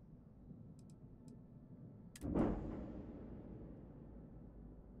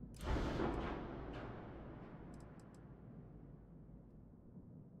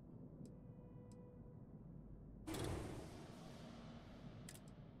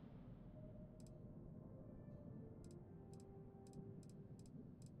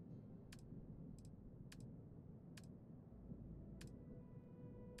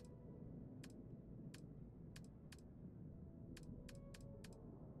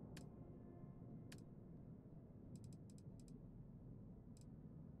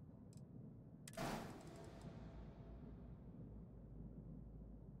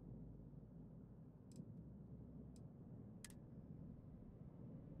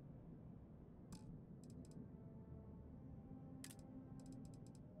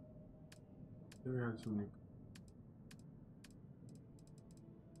 We had something.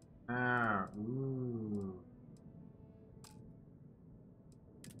 Ah, ooh.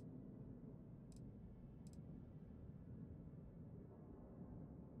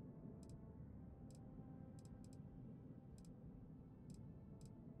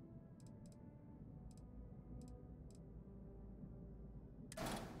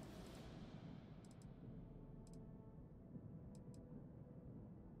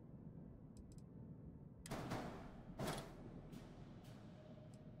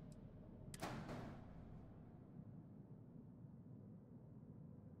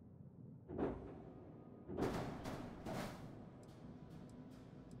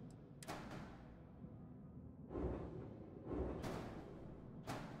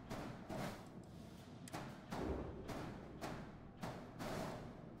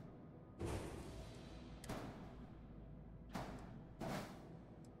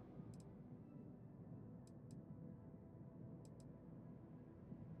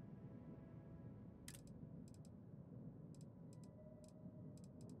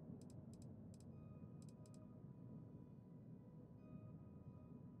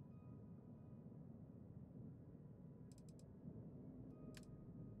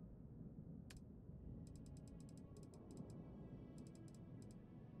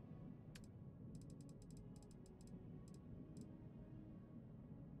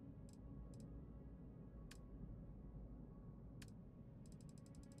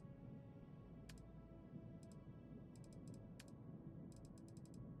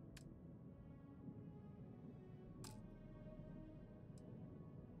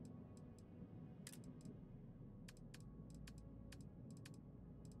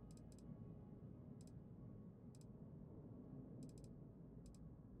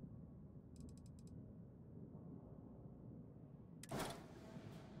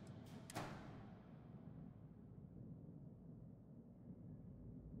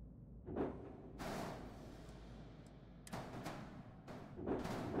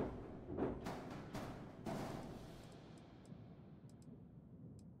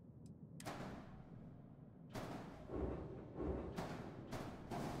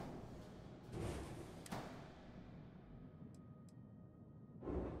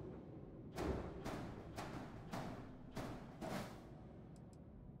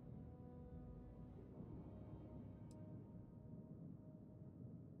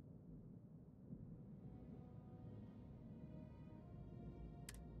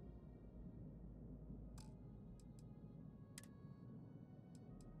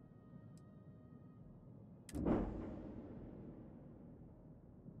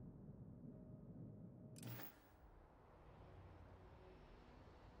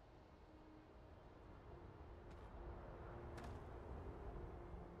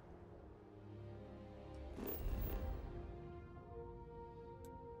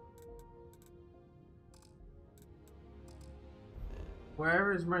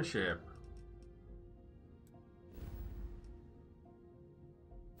 Where is my ship?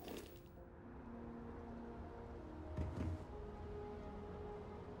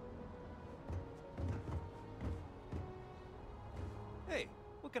 Hey,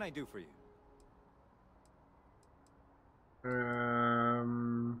 what can I do for you?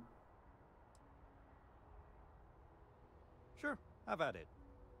 Sure, have at it.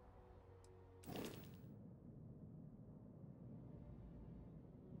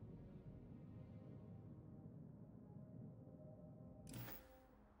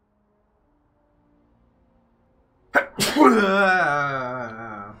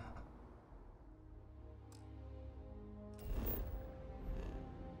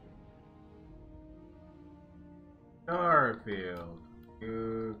 Starfield.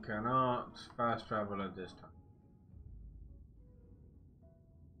 You cannot fast travel at this time.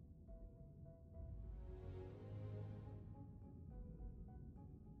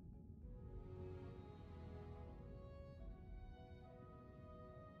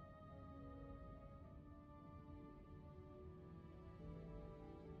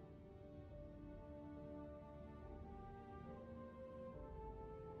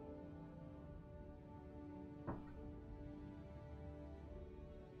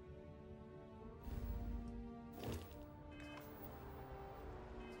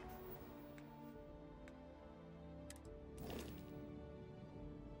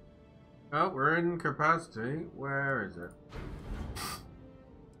 Oh, we're in capacity. Where is it?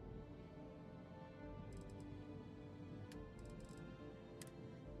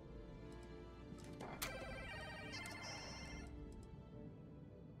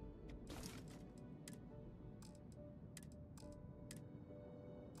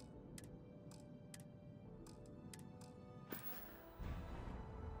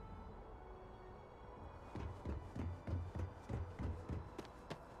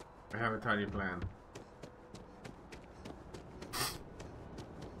 I have a tiny plan.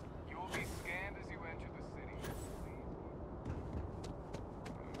 You will be scanned as you enter the city.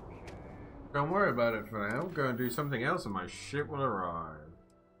 Don't worry about it for now. Go and do something else and my ship will arrive.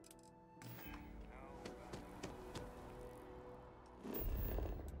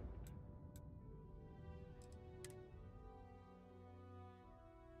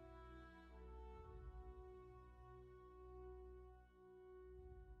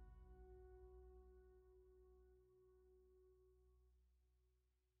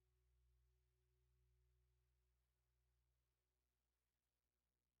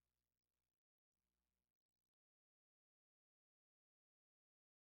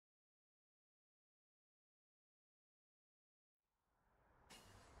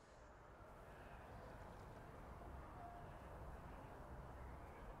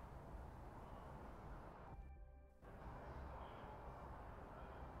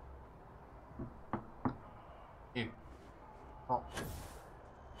 Yeah. Oh.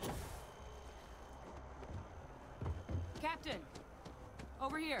 Captain!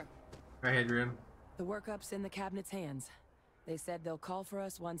 Over here. Hi, Adrian. The workup's in the cabinet's hands. They said they'll call for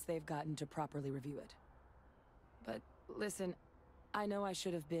us once they've gotten to properly review it. But listen, I know I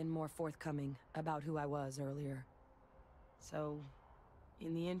should have been more forthcoming about who I was earlier. So,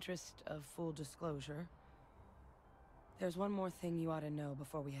 in the interest of full disclosure, there's one more thing you ought to know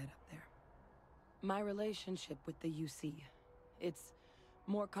before we head up there. My relationship with the UC. It's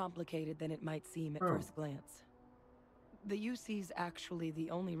more complicated than it might seem at first glance. The UC's actually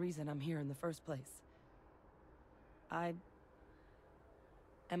the only reason I'm here in the first place. I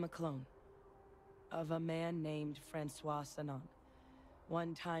am a clone of a man named Francois Sanon,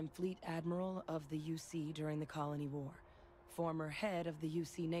 one-time fleet admiral of the UC during the Colony War, former head of the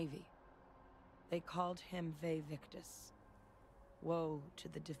UC Navy. They called him Ve Victus, woe to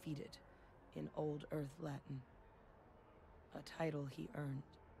the defeated, in Old Earth Latin, a title he earned.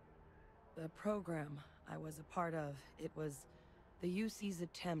 The program I was a part of, it was the UC's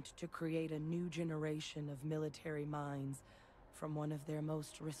attempt to create a new generation of military minds from one of their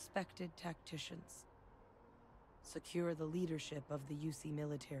most respected tacticians. Secure the leadership of the UC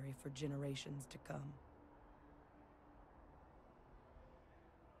military for generations to come.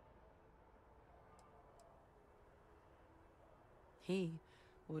 He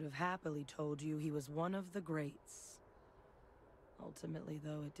would have happily told you he was one of the greats. Ultimately,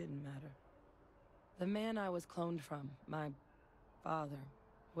 though, it didn't matter. The man I was cloned from, my father,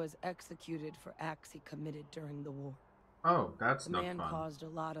 was executed for acts he committed during the war. Oh, that's not fun. The man fun. caused a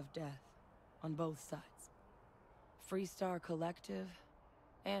lot of death on both sides. Freestar Collective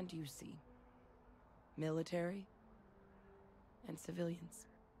and UC. Military and civilians.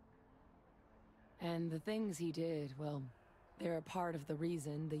 And the things he did, well, they're a part of the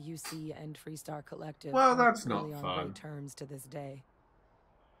reason the UC and Freestar Collective Well, aren't that's not really on fun. great terms to this day.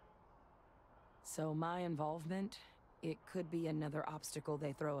 So my involvement, it could be another obstacle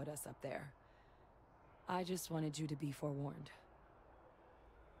they throw at us up there. I just wanted you to be forewarned.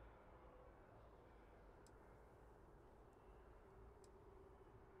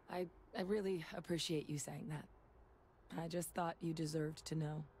 I really appreciate you saying that. I just thought you deserved to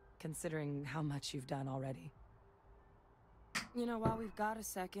know, considering how much you've done already. You know, while we've got a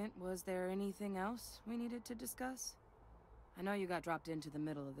second, was there anything else we needed to discuss? I know you got dropped into the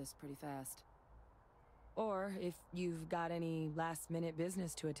middle of this pretty fast. Or, if you've got any last-minute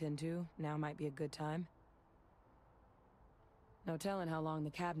business to attend to, now might be a good time. No telling how long the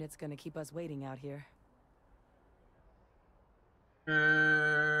cabinet's gonna keep us waiting out here.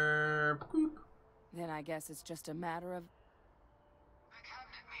 Then I guess it's just a matter of...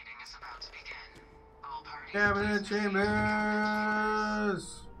 Cabinet chambers!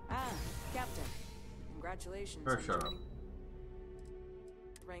 Ah, Captain. Congratulations Oh, on shut up. joining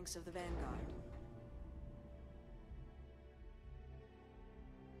the ranks of the Vanguard.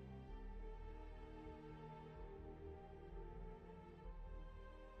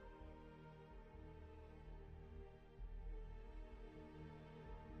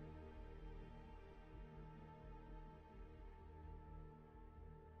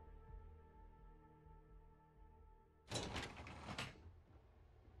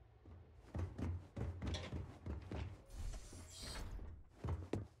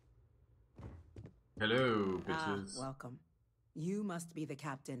 Hello, bitches. Welcome. You must be the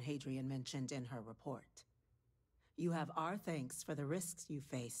captain Hadrian mentioned in her report. You have our thanks for the risks you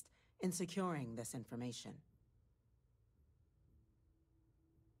faced in securing this information.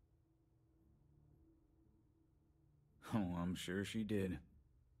 Oh, I'm sure she did.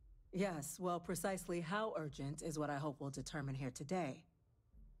 Yes, well, precisely how urgent is what I hope we'll determine here today.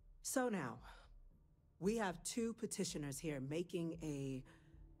 So now, we have 2 petitioners here making a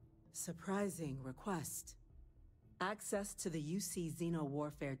surprising request. Access to the UC Xeno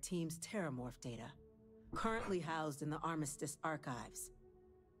Warfare Team's Terramorph data, currently housed in the Armistice archives.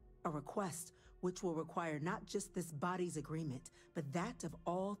 A request which will require not just this body's agreement, but that of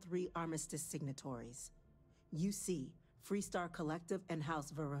all 3 Armistice signatories. UC, Freestar Collective, and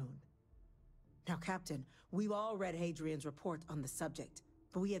House Varun. Now, Captain, we've all read Hadrian's report on the subject,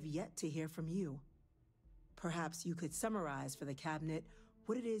 but we have yet to hear from you. Perhaps you could summarize for the Cabinet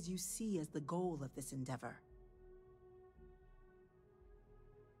what it is you see as the goal of this endeavor.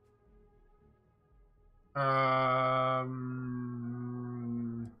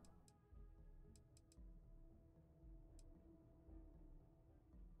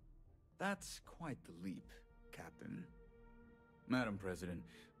 That's quite the leap, Captain. Madam President,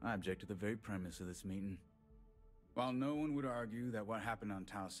 I object to the very premise of this meeting. While no one would argue that what happened on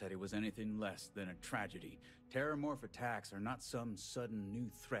Tau Ceti was anything less than a tragedy, Terramorph attacks are not some sudden new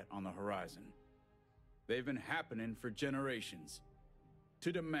threat on the horizon. They've been happening for generations.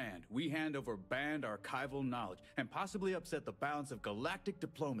 To demand we hand over banned archival knowledge and possibly upset the balance of galactic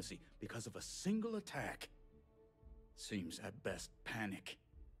diplomacy because of a single attack seems at best panic.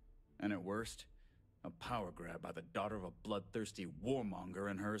 And at worst, a power grab by the daughter of a bloodthirsty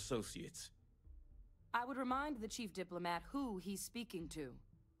warmonger and her associates. I would remind the Chief Diplomat who he's speaking to.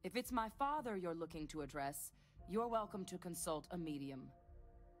 If it's my father you're looking to address, you're welcome to consult a medium.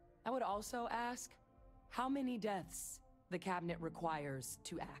 I would also ask, how many deaths the Cabinet requires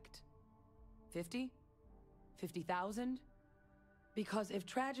to act? 50? 50,000? Because if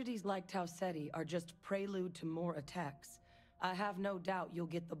tragedies like Tau Ceti are just prelude to more attacks, I have no doubt you'll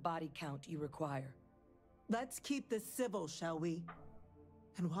get the body count you require. Let's keep this civil, shall we?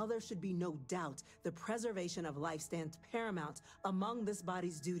 And while there should be no doubt the preservation of life stands paramount among this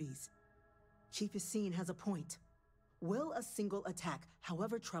body's duties, Chief Yassine has a point. Will a single attack,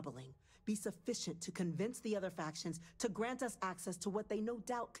 however troubling, be sufficient to convince the other factions to grant us access to what they no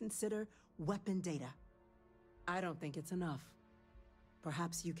doubt consider weapon data? I don't think it's enough.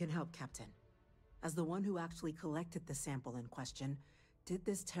 Perhaps you can help, Captain. As the one who actually collected the sample in question, did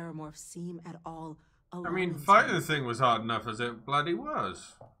this Terramorph seem at all alone? I mean, fighting the thing was hard enough as it bloody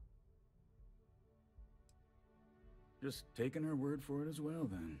was. Just taking her word for it as well,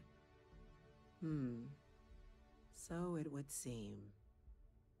 then. So it would seem.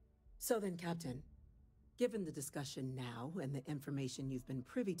 So then, Captain, given the discussion now and the information you've been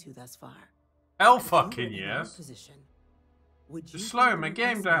privy to thus far, hell fucking yes. Position, would you just slow my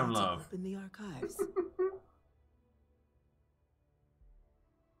game down, to love. open the archives?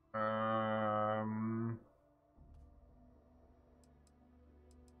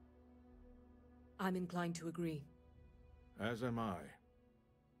 I'm inclined to agree. As am I.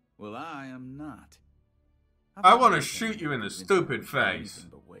 Well, I am not. I want to shoot you in the stupid face.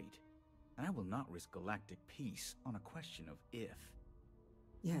 But wait, I will not risk galactic peace on a question of if.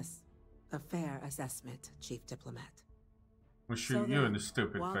 Yes, a fair assessment, Chief Diplomat. We'll shoot you in the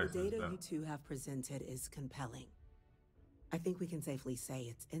stupid while face. While the data you two have presented is compelling, I think we can safely say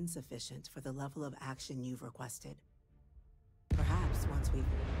it's insufficient for the level of action you've requested. Perhaps once we've...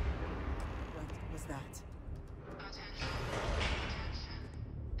 What was that? Attention.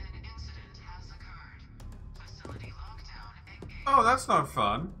 An incident has occurred. Facility lockdown engaged. Oh, that's not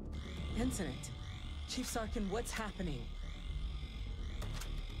fun. Incident? Chief Sarkin, what's happening?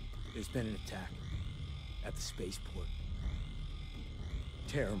 There's been an attack at the spaceport.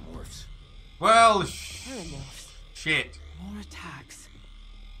 Terramorphs. Well, Terramorphs. Shit. More attacks.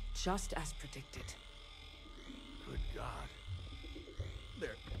 Just as predicted. Good God.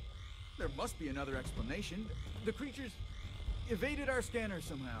 There must be another explanation. The creatures evaded our scanner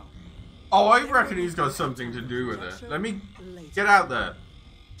somehow. Oh, I reckon he's got something to do with it. Let me get out there.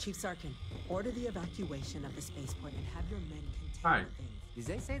 Chief Sarkin, order the evacuation of the spaceport and have your men contain Hi. things.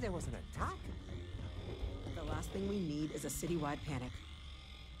 Did they say there was an attack? The last thing we need is a citywide panic.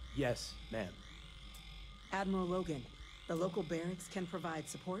 Yes, ma'am. Admiral Logan, the local barracks can provide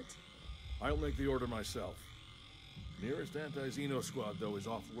support? I'll make the order myself. Nearest anti-Xeno squad, though, is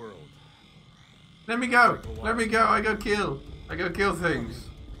off-world. Let me go. Let me go. I go kill. I go kill things.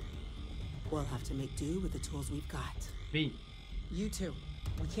 We'll have to make do with the tools we've got. Me. You two.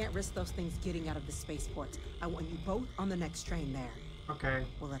 We can't risk those things getting out of the spaceport. I want you both on the next train there. Okay.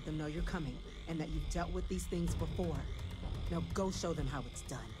 We'll let them know you're coming and that you've dealt with these things before. Now go show them how it's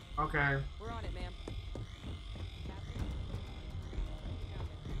done. Okay. We're on it, ma'am.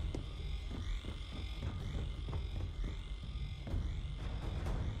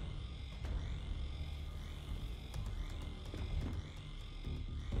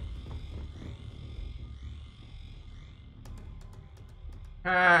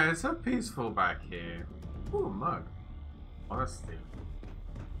 Yeah, it's so peaceful back here. Ooh, a mug. Honestly.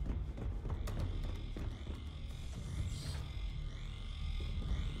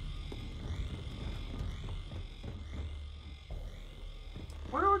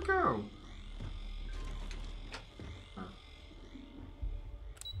 Where do I go?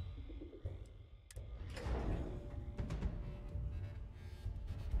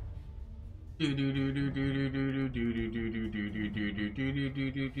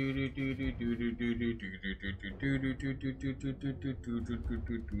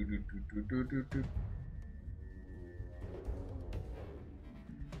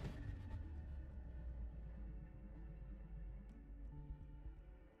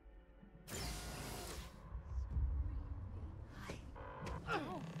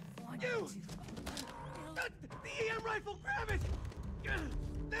 You! The EM rifle, grab it!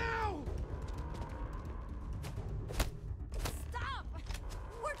 Now! Stop!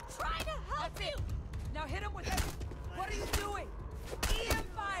 We're trying to help you! Now hit him with that. What are you doing? EM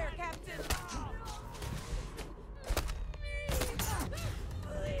fire, Captain!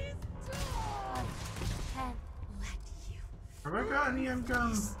 Please don't! I can't let you. Have I got any EM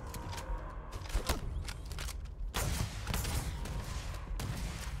guns?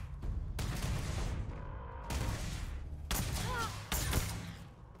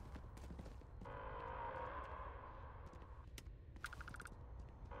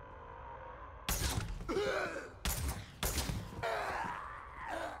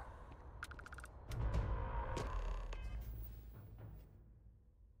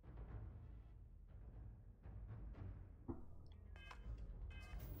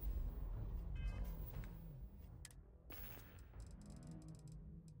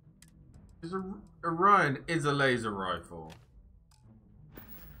 Orion is a laser rifle.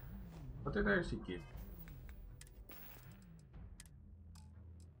 What did I actually get?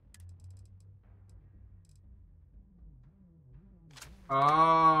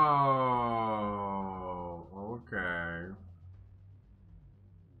 Oh, okay.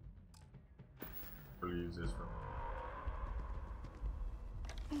 We'll use this for.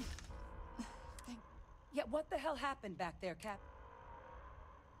 Yeah, what the hell happened back there, Cap?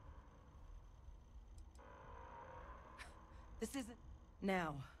 This isn't...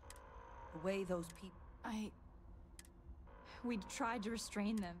 Now, the way those people... We tried to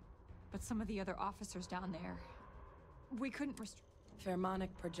restrain them, but some of the other officers down there... We couldn't restrain... Pheromonic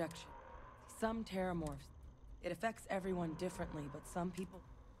projection. Some terramorphs. It affects everyone differently, but some people...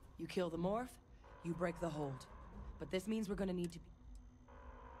 You kill the morph, you break the hold. But this means we're gonna need to be...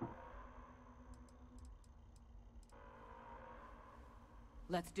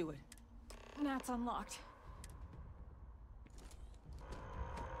 Let's do it. That's unlocked.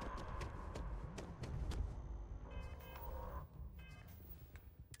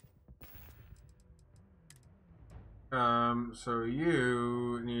 So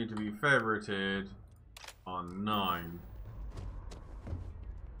you need to be favorited on 9.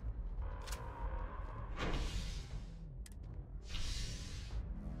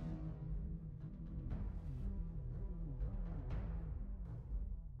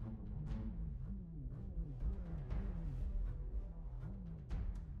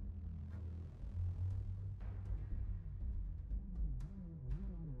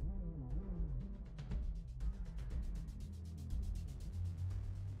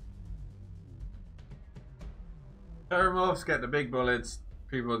 Thermorphs get the big bullets,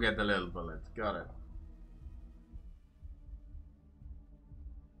 people get the little bullets. Got it.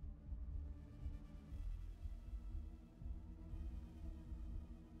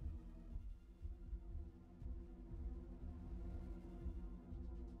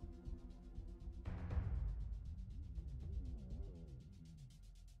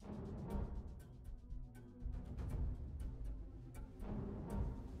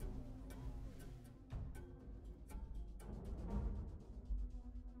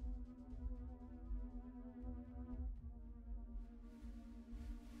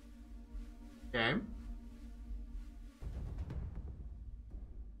 Game.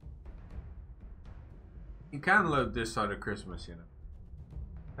 You can load this side of Christmas, you know.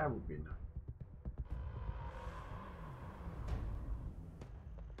 That would be nice.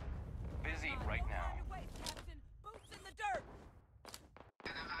 Busy right now. Boots in the dirt!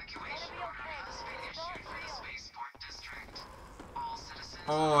 An evacuation order has been issued for the spaceport district. All citizens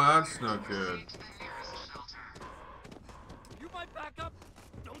Oh, that's not good. to the nearest shelter. You might back up!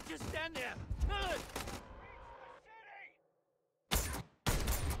 Don't just stand there!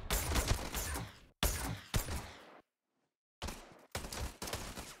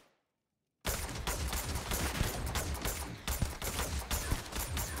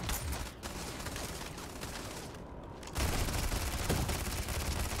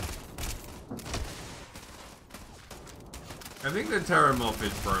 think the Terramoth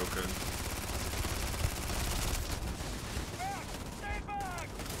is broken.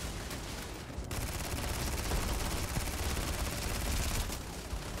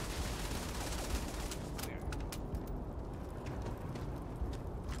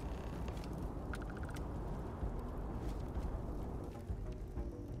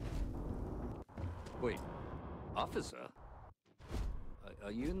 Wait, officer?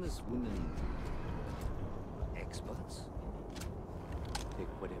 Are you and this woman experts? Take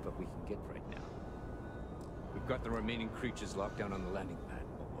whatever we can get right now. We've got the remaining creatures locked down on the landing pad,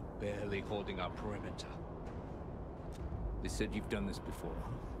 but we're barely holding our perimeter. They said you've done this before.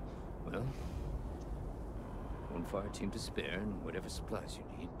 Well, one fire team to spare and whatever supplies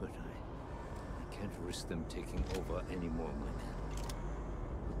you need, but I can't risk them taking over any more of my men.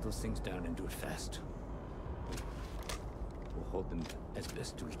 Put those things down and do it fast. We'll hold them as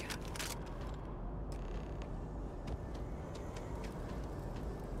best we can.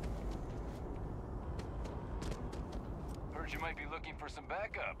 Heard you might be looking for some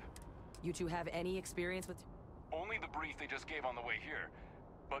backup. You two have any experience with... Only the brief they just gave on the way here.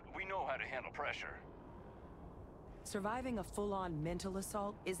 But we know how to handle pressure. Surviving a full-on mental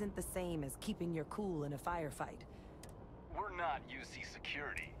assault isn't the same as keeping your cool in a firefight. We're not UC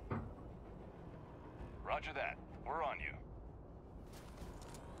security. Roger that. We're on you.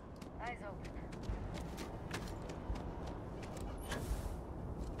 Eyes open.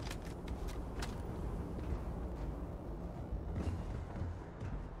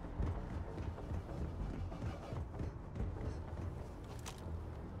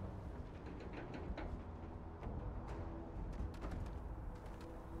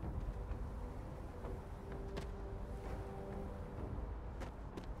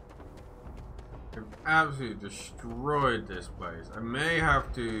 I've absolutely destroyed this place. I may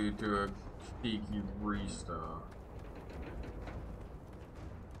have to do a cheeky restart.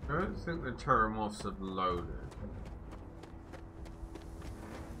 I don't think the Terramoths have loaded.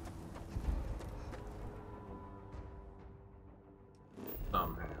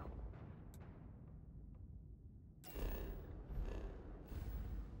 Somehow.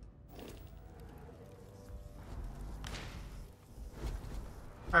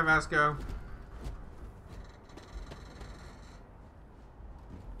 Hi, Vasco.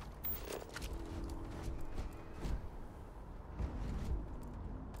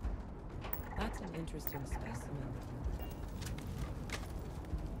 That's an interesting specimen.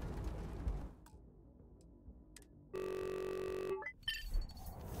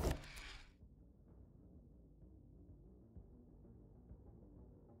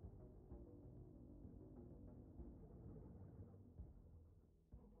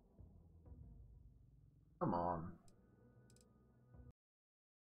 Come on.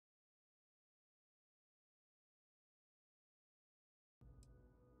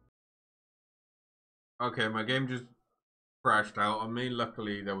 Okay, my game just crashed out on me.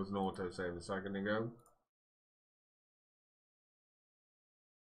 Luckily, there was an autosave a second ago.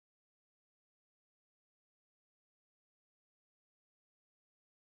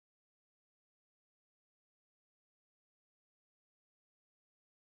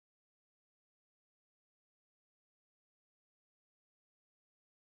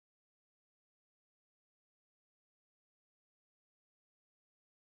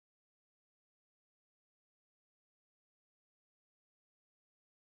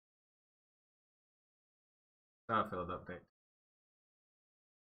 Starfield update.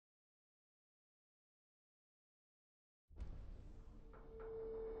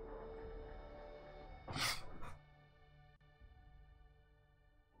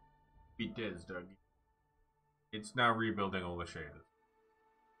 It is, Doug. It's now rebuilding all the shaders.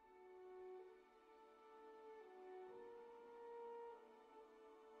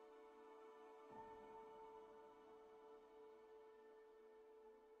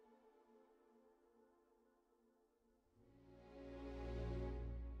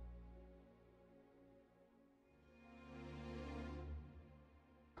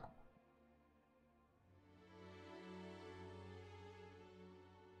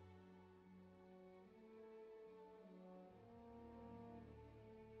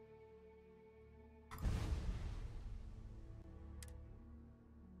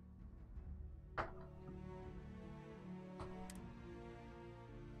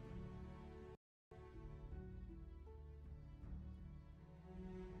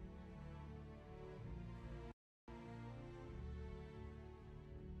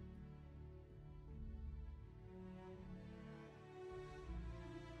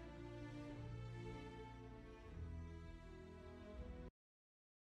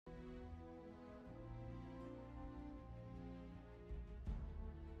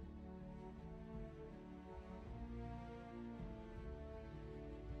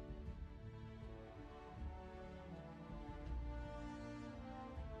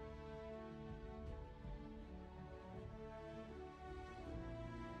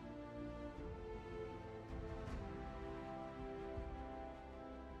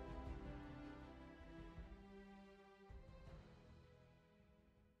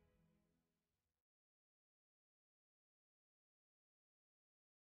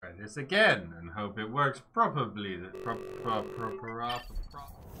 Try this again and hope it works properly. Properly.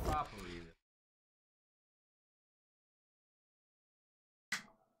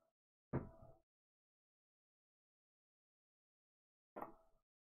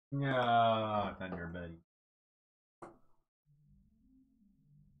 Yeah, Thunder Buddy.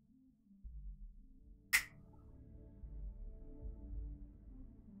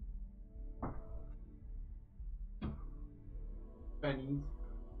 Buddies.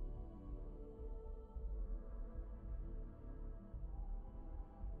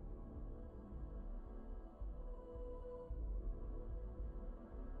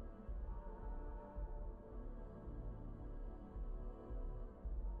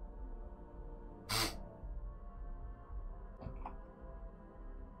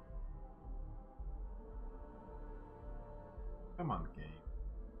 Come on, game.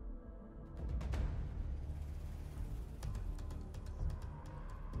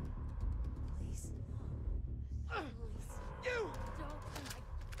 Please. Please. You!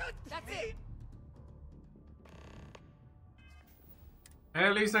 Don't. That's it! Hey,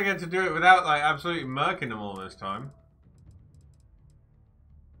 at least I get to do it without, like, absolutely murking them all this time.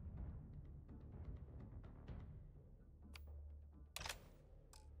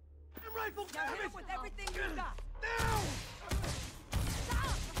 Rifle, now hit him with everything you got. Now!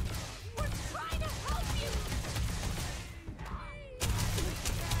 Stop! We're trying to help you!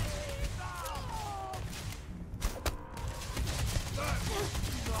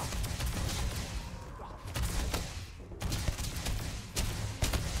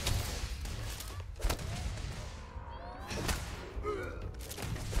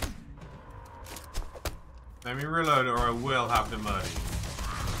 Let me reload or I will have to murder you.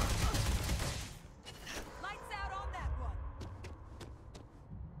 Lights out on that one.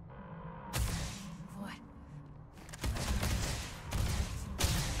 What?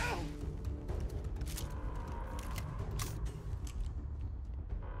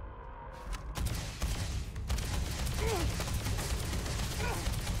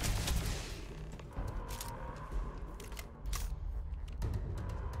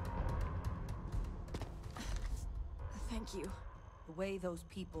 Thank you. The way those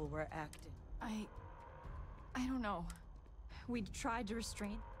people were acting. I don't know. We tried to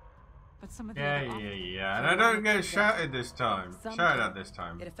restrain, but some of the Yeah. And I don't get shouted this time. Shouted at this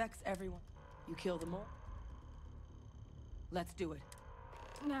time. It affects everyone. You kill them all. Let's do it.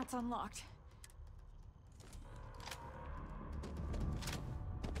 Nat's unlocked.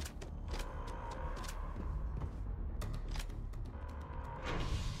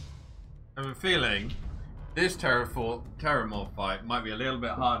 I have a feeling this Terramorph fight might be a little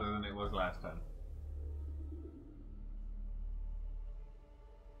bit harder than it was last time.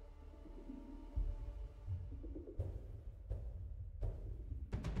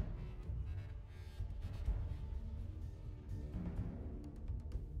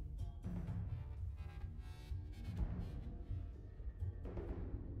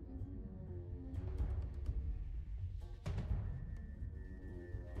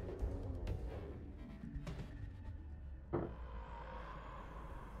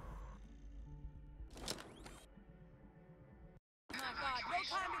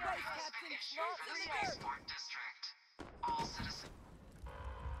 Spaceport District. All citizens.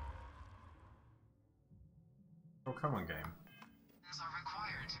 Oh, come on, game. Are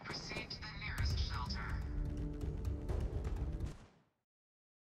required to proceed to the nearest shelter.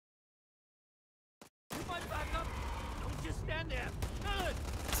 You might back up. Don't just stand there. Good.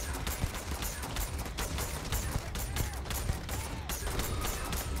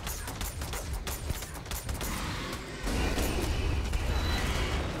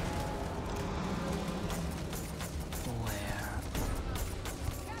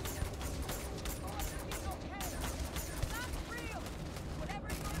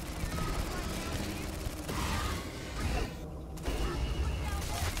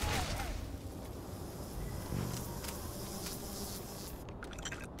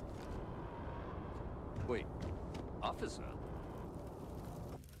 Wait, officer?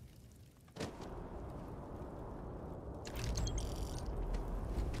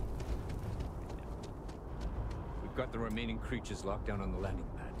 We've got the remaining creatures locked down on the landing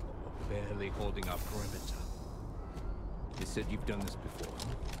pad, barely holding our perimeter. You said you've done this before.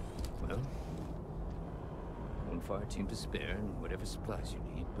 Well, one fire team to spare and whatever supplies you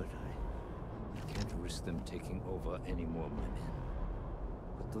need, but I can't risk them taking over any more of my men.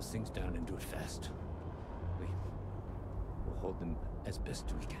 Put those things down and do it fast. We'll hold them as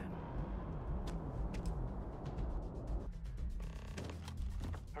best we can.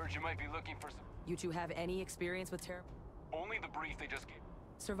 Heard you might be looking for some... You two have any experience with terror? Only the brief they just gave.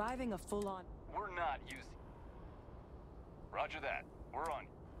 Surviving a full-on... We're not using... Roger that. We're on.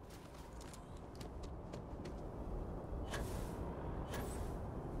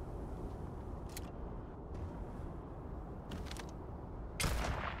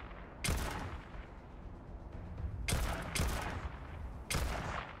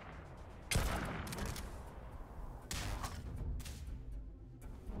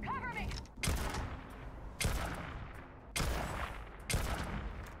 Cover me!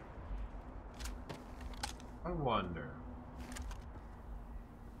 I wonder.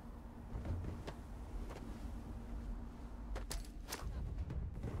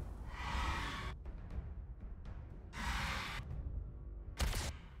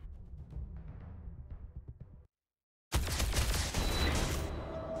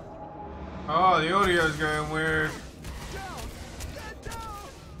 Oh, the audio's going weird.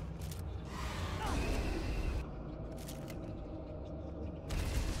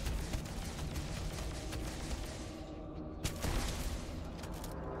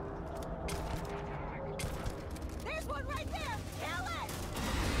 There's one right there! Kill it!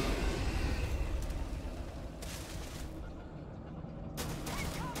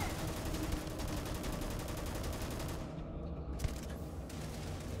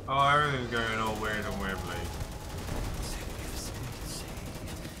 Oh, everything's going all weird and wibbly.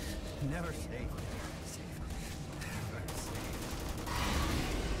 Never safe.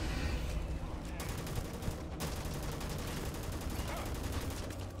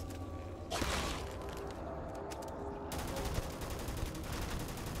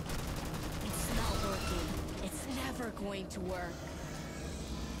 It's not working. It's never going to work.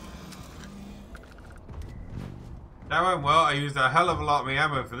 That went well. I used a hell of a lot of my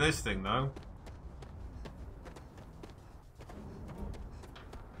ammo for this thing, though.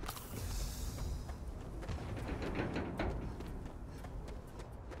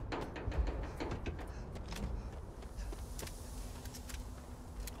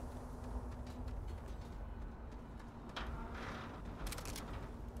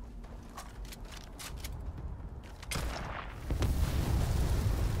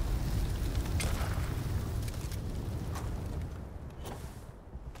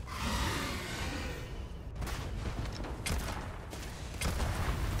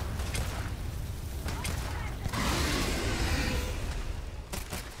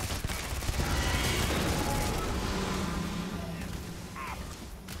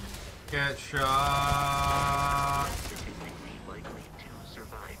 Get shot. Statistically likely to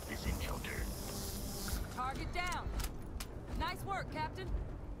survive this encounter. Target down. Nice work, Captain.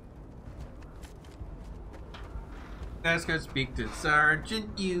 Let's go speak to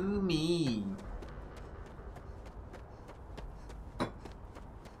Sergeant Yumi.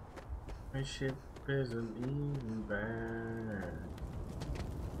 My ship isn't even bad.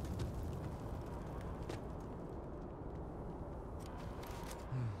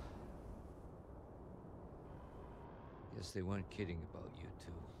 Guess they weren't kidding about you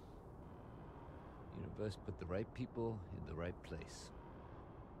two. Universe put the right people in the right place.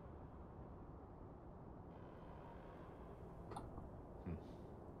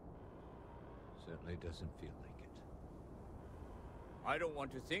 Certainly doesn't feel like it. I don't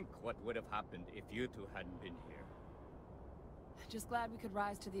want to think what would have happened if you two hadn't been here. Just glad we could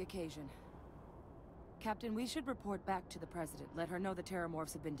rise to the occasion. Captain, we should report back to the President. Let her know the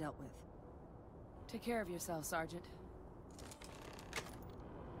Terramorphs have been dealt with. Take care of yourself, Sergeant.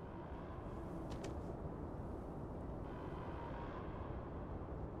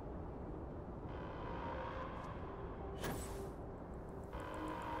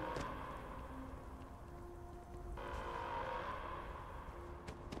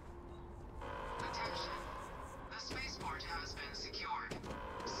 Attention. The spaceport has been secured.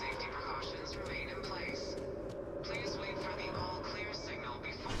 Safety precautions remain in place. Please wait for the all-clear signal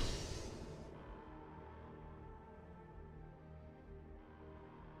before...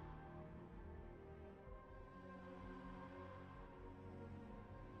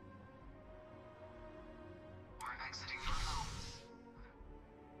 exiting your homes.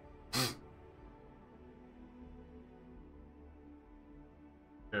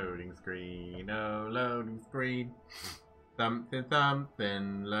 Loading screen, oh loading screen. Something,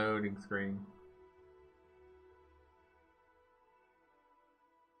 something, loading screen.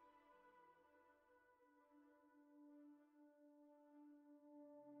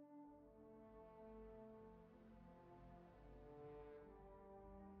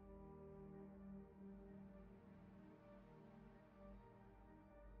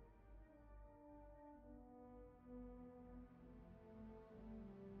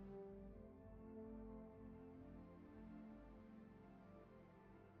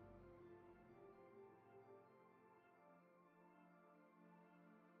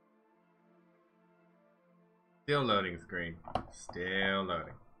 Still loading screen. Still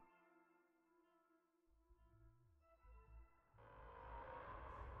loading.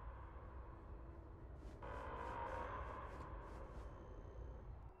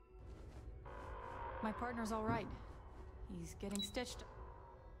 My partner's all right. He's getting stitched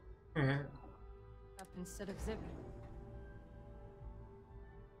up instead of zipped.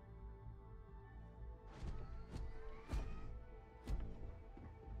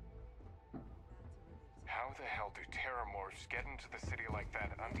 How the hell do terramorphs get into the city like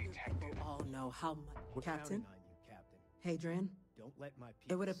that undetected? People all know how much. We're Captain? counting on you, Captain. Hadrian? Don't let my It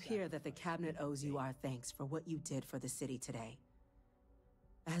people would appear that the sacrifice cabinet your owes you faith. our thanks for what you did for the city today,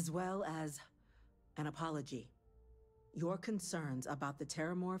 as well as an apology. Your concerns about the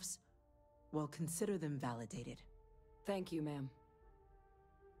terramorphs, well, consider them validated. Thank you, ma'am.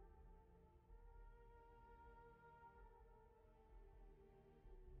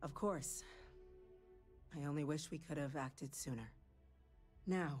 Of course. I only wish we could have acted sooner.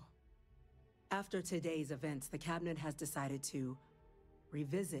 Now, after today's events, the cabinet has decided to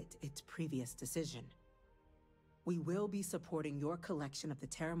revisit its previous decision. We will be supporting your collection of the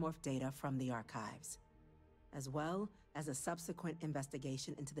terramorph data from the archives, as well as a subsequent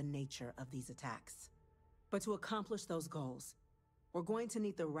investigation into the nature of these attacks. But to accomplish those goals, we're going to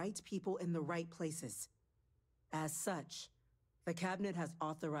need the right people in the right places. As such, the cabinet has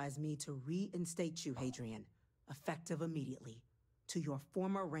authorized me to reinstate you, Hadrian, effective immediately, to your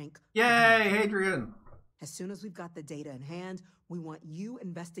former rank. Yay, Hadrian! As soon as we've got the data in hand, we want you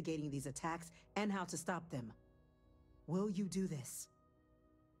investigating these attacks and how to stop them. Will you do this?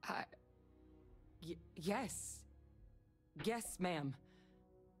 Yes. Yes, ma'am.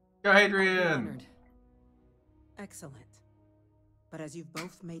 Go, Hadrian! Excellent. But as you've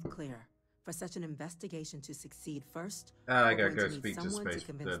both made clear, for such an investigation to succeed first, I we're gotta going go to need speak to someone to Space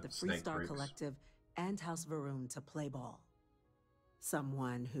convince the the Free Snake Star Freaks. Collective and House Varun to play ball.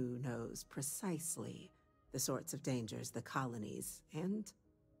 Someone who knows precisely the sorts of dangers the colonies and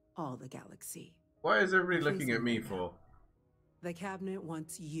all the galaxy. Why is everybody looking at me for? The cabinet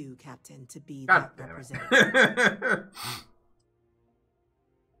wants you, Captain, to be God that damn it. representative.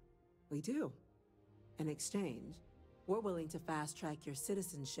 We do. In exchange, we're willing to fast-track your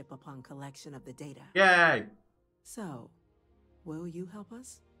citizenship upon collection of the data. Yay! So, will you help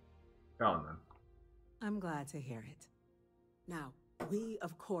us? Go on then. I'm glad to hear it. Now, we,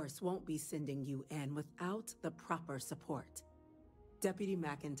 of course, won't be sending you in without the proper support. Deputy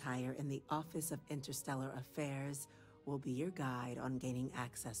McIntyre in the Office of Interstellar Affairs will be your guide on gaining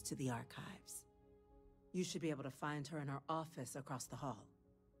access to the archives. You should be able to find her in her office across the hall.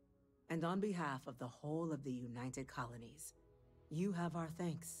 And on behalf of the whole of the United Colonies, you have our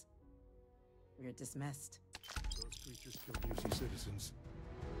thanks. You're dismissed. Those creatures kill UC citizens.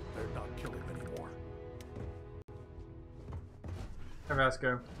 They're not killing anymore. Hi,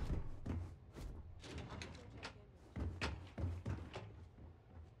 Vasco.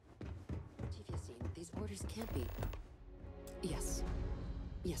 Chief Yassine, these orders can't be... Yes.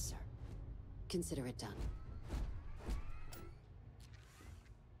 Yes, sir. Consider it done.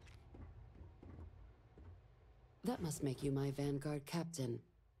 That must make you my Vanguard captain.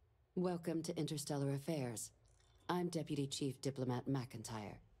 Welcome to Interstellar Affairs. I'm Deputy Chief Diplomat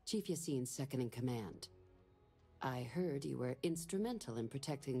McIntyre, Chief Yassine's second-in-command. I heard you were instrumental in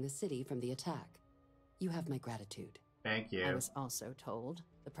protecting the city from the attack. You have my gratitude. Thank you. I was also told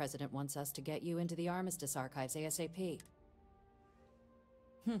the President wants us to get you into the Armistice Archives ASAP.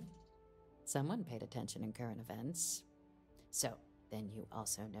 Someone paid attention in current events. So, then you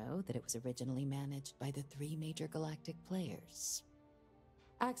also know that it was originally managed by the 3 major galactic players.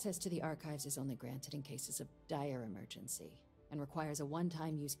 Access to the archives is only granted in cases of dire emergency, and requires a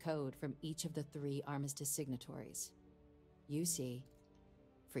one-time use code from each of the 3 Armistice signatories. UC,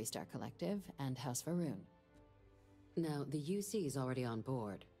 Free Star Collective, and House Varun. Now, the UC is already on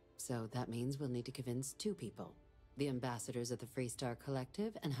board, so that means we'll need to convince 2 people. The ambassadors of the Free Star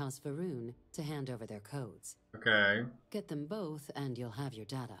Collective and House Varun to hand over their codes. Okay. Get them both and you'll have your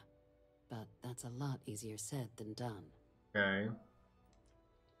data. But that's a lot easier said than done. Okay.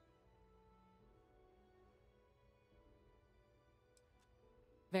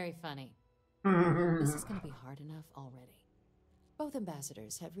 Very funny. This is going to be hard enough already. Both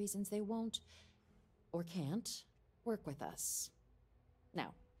ambassadors have reasons they won't, or can't, work with us.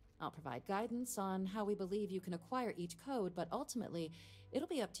 Now, I'll provide guidance on how we believe you can acquire each code, but ultimately, it'll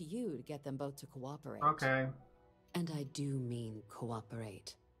be up to you to get them both to cooperate. Okay. And I do mean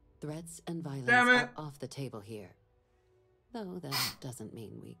cooperate. Threats and violence Damn it. are off the table here. Though that doesn't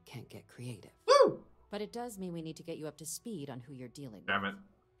mean we can't get creative. Woo! But it does mean we need to get you up to speed on who you're dealing with. Damn it.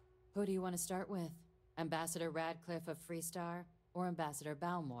 Who do you want to start with? Ambassador Radcliffe of Freestar, or Ambassador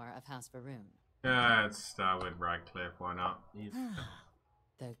Balmore of House Varoon? Let's start with Radcliffe, why not?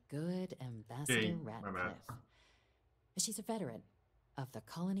 The good Ambassador Radcliffe. She's a veteran of the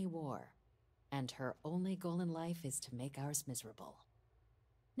Colony War, and her only goal in life is to make ours miserable.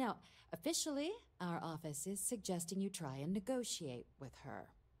 Now, officially, our office is suggesting you try and negotiate with her.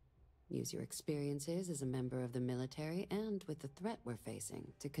 Use your experiences as a member of the military and with the threat we're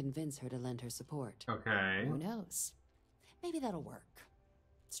facing to convince her to lend her support. Okay. Who knows? Maybe that'll work.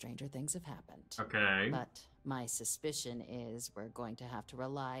 Stranger things have happened. Okay. But my suspicion is we're going to have to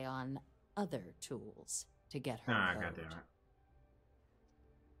rely on other tools to get her code. Goddamn it.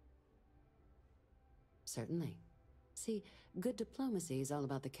 Certainly. See, good diplomacy is all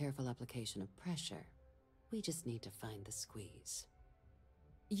about the careful application of pressure. We just need to find the squeeze.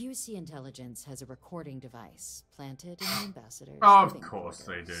 UC Intelligence has a recording device planted in the ambassador's Of living course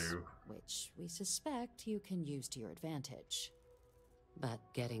they quarters, do. which we suspect you can use to your advantage. But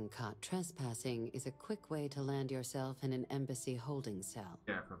getting caught trespassing is a quick way to land yourself in an embassy holding cell.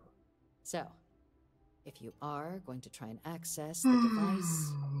 Yeah. So, if you are going to try and access the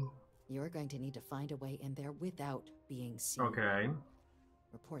device, you're going to need to find a way in there without being seen. Okay.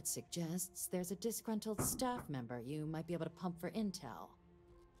 Report suggests there's a disgruntled staff member you might be able to pump for intel.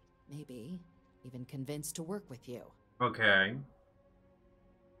 Maybe even convinced to work with you. Okay.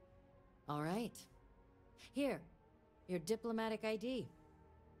 All right. Here, your diplomatic ID.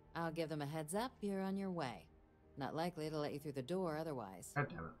 I'll give them a heads up you're on your way. Not likely to let you through the door otherwise. God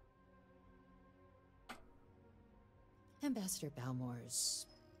damn it. Ambassador Balmore's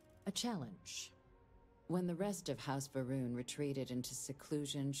a challenge. When the rest of House Varoon retreated into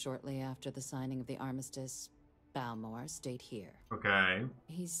seclusion shortly after the signing of the armistice, Balmore stayed here. Okay.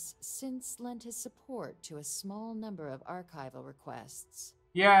 He's since lent his support to a small number of archival requests.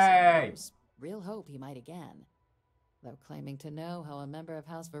 Yay! So there's real hope he might again. Though claiming to know how a member of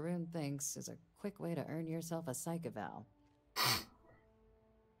House Varoon thinks is a quick way to earn yourself a psych eval.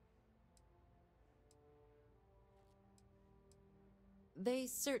 They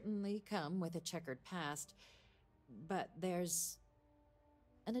certainly come with a checkered past, but there's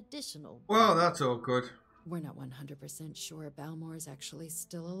an additional one. Well, that's all good. We're not 100% sure Balmore is actually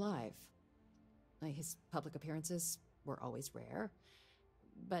still alive. His public appearances were always rare,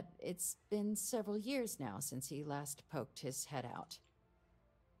 but it's been several years now since he last poked his head out.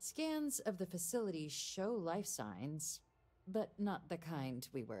 Scans of the facility show life signs, but not the kind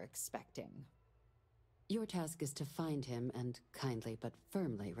we were expecting. Your task is to find him and kindly but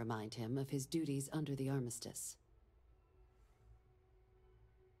firmly remind him of his duties under the armistice.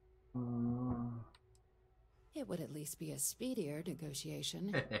 It would at least be a speedier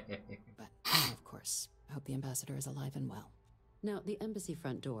negotiation. But, of course, I hope the ambassador is alive and well. Now, the embassy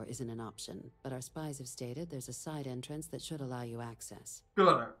front door isn't an option, but our spies have stated there's a side entrance that should allow you access.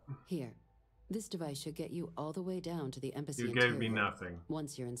 Got it. Here. This device should get you all the way down to the embassy You interior. gave me nothing.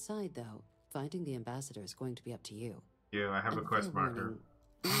 Once you're inside, though, finding the ambassador is going to be up to you. Yeah, I have a quest marker.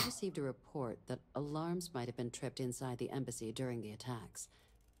 We received a report that alarms might have been tripped inside the embassy during the attacks.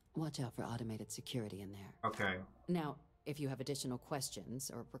 Watch out for automated security in there. Okay. Now, if you have additional questions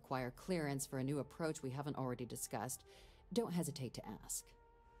or require clearance for a new approach we haven't already discussed, don't hesitate to ask.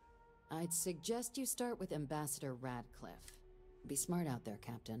 I'd suggest you start with Ambassador Radcliffe. Be smart out there,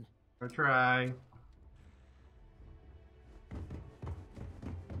 Captain. I'll try.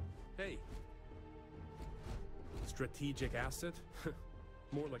 Hey. Strategic asset?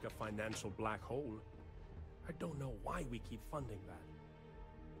 More like a financial black hole. I don't know why we keep funding that.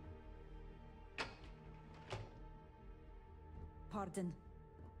 Pardon.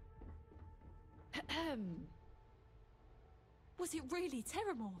 Was it really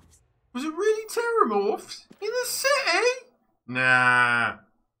Terramorphs? Was it really Terramorphs? In the city? Nah.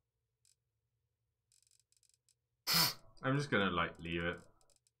 I'm just gonna, like, leave it.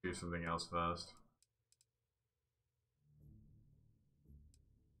 Do something else first.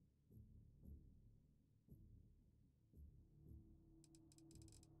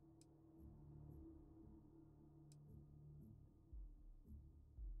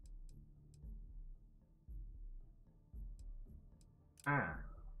 Ah.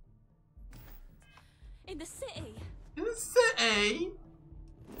 In the city? In the city?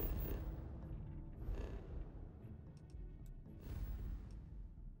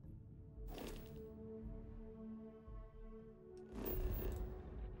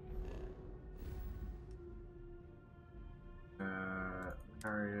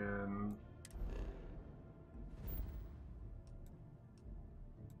 Arian.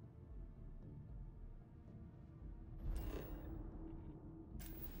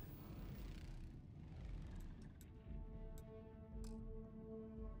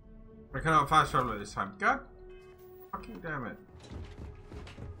 cannot fast travel at this time. God fucking damn it.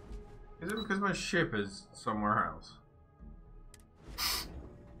 Is it because my ship is somewhere else?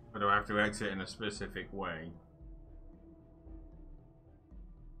 Or do I have to exit in a specific way?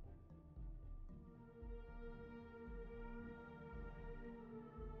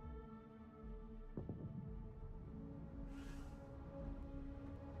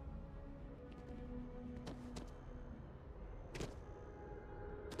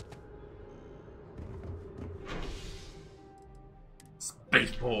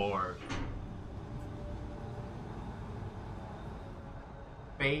 Spaceport.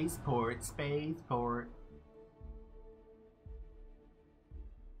 Spaceport, spaceport.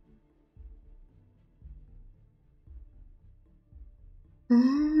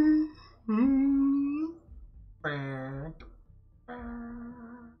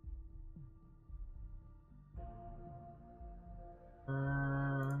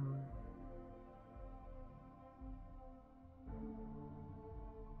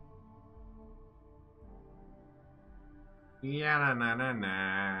 Yeah, na na na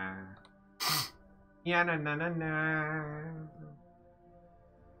na. Yeah, na na na na.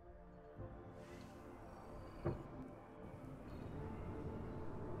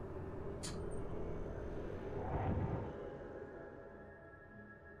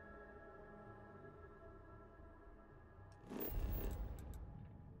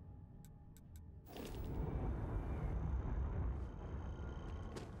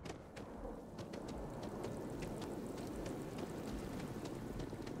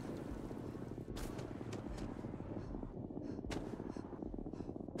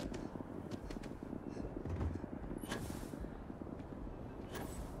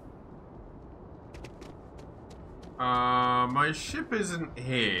 My ship isn't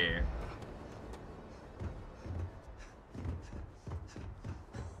here.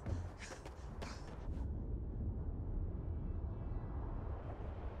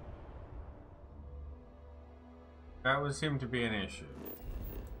 That would seem to be an issue.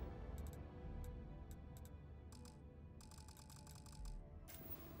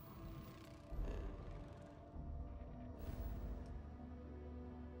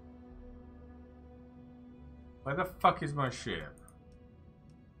 Where the fuck is my ship?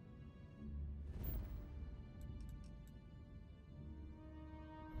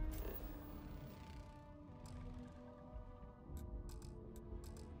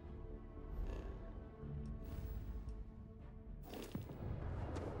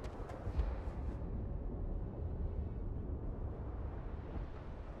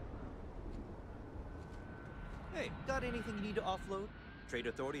 Hey, got anything you need to offload? Trade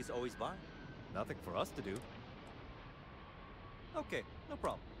authorities always buy. Nothing for us to do. Okay, no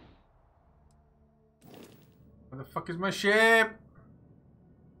problem. Where the fuck is my ship?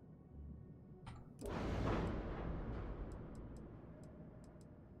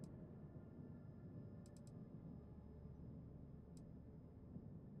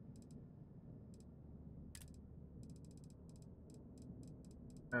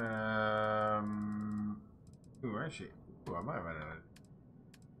 Ooh, actually, ooh, I might have had it.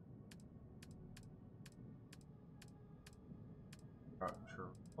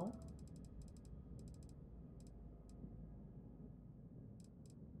 Structural.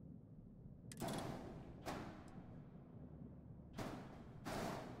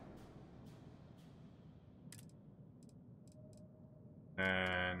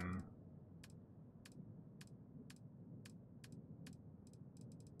 And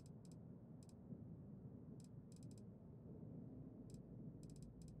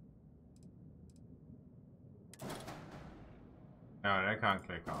no, I can't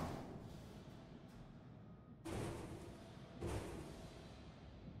click on.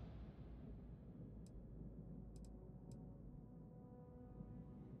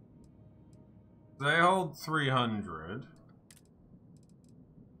 They hold 300.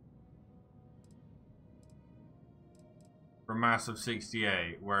 For mass of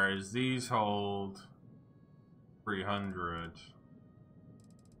 68, whereas these hold 300.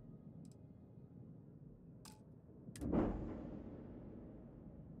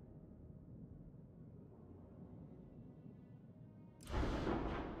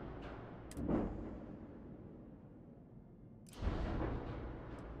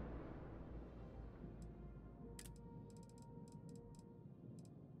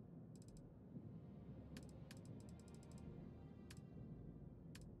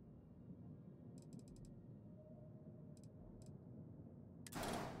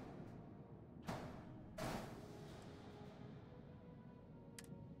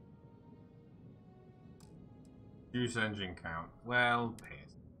 Juice engine count. Well,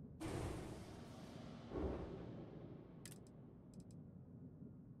 piss.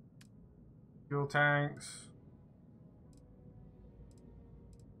 Fuel tanks.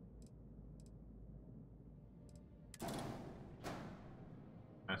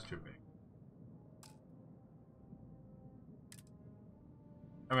 That's too big.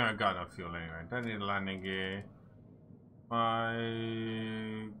 I mean, I've got enough fuel anyway. Don't need a landing gear.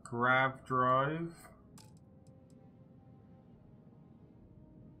 My grav drive.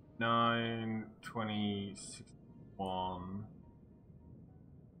 9, 20, 61.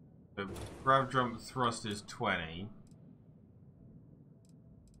 The grav jump thrust is 20.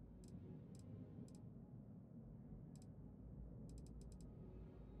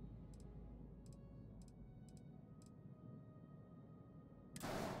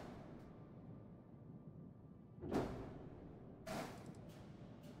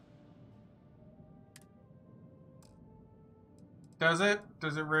 Does it?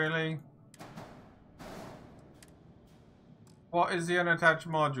 Does it really? What is the unattached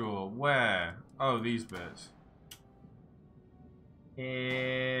module? Where? Oh, these bits.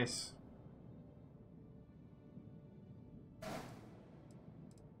 Yes.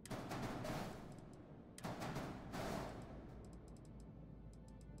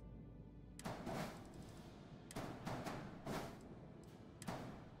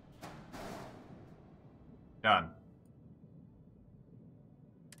 Done.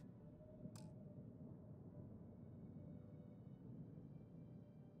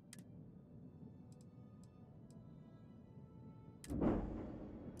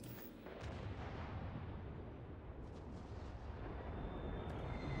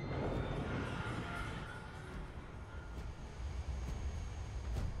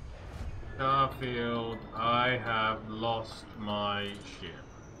 Starfield, I have lost my ship.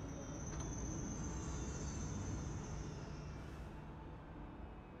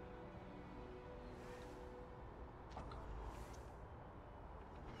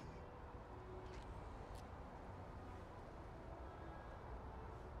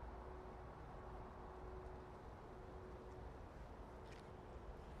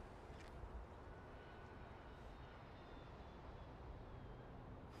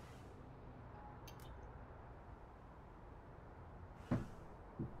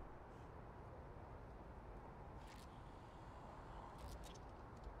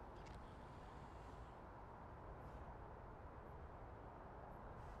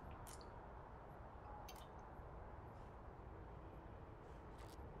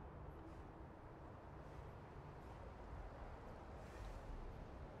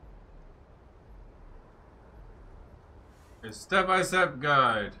 A step-by-step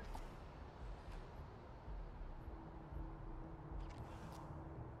guide.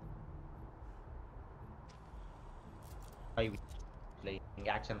 Playing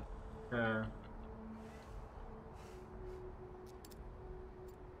action. Yeah.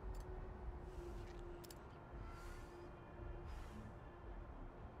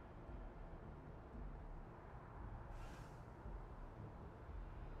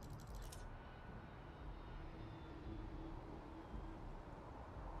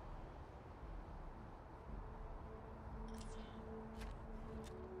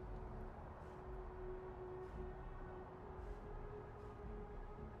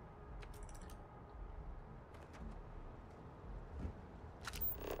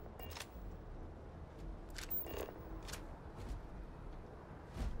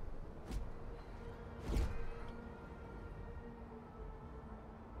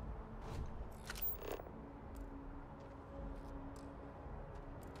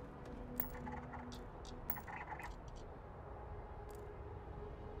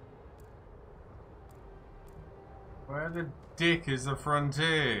 Where the dick is the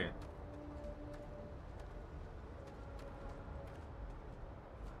frontier?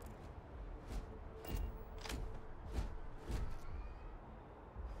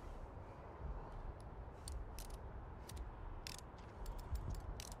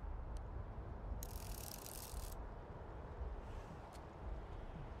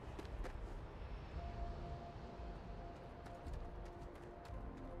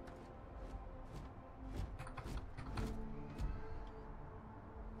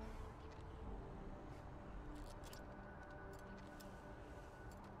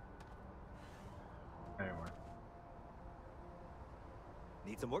 Anyway.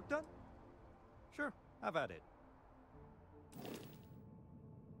 Need some work done? Sure, have at it.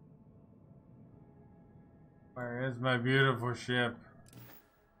 Where is my beautiful ship?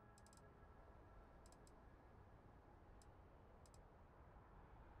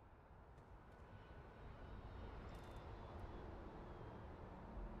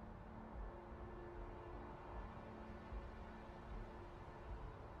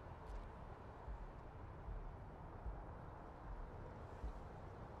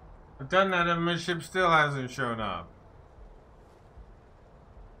 I've done that and my ship still hasn't shown up.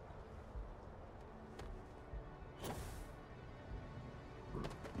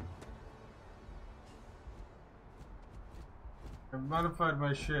 I've modified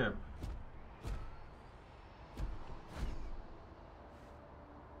my ship.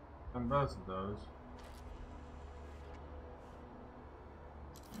 On both of those.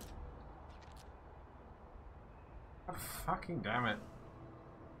 Oh, fucking damn it.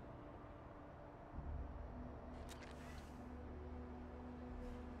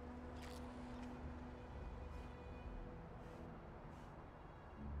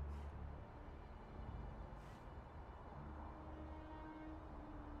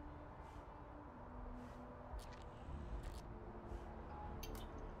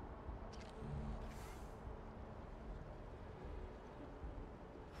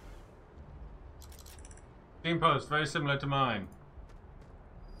 Team post, very similar to mine.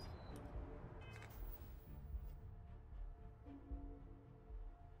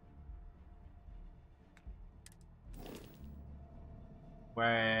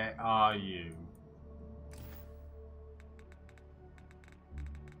 Where are you?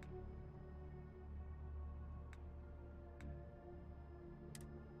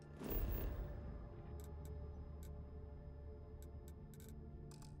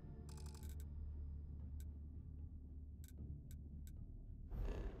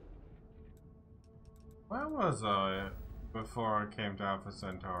 Where was I before I came to Alpha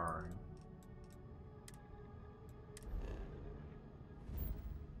Centauri?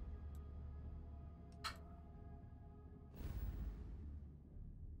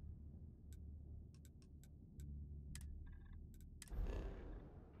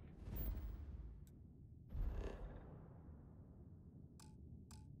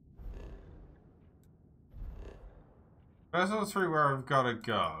 Vessel 3 where I've got to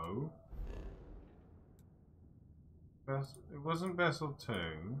go. It wasn't Vessel 2.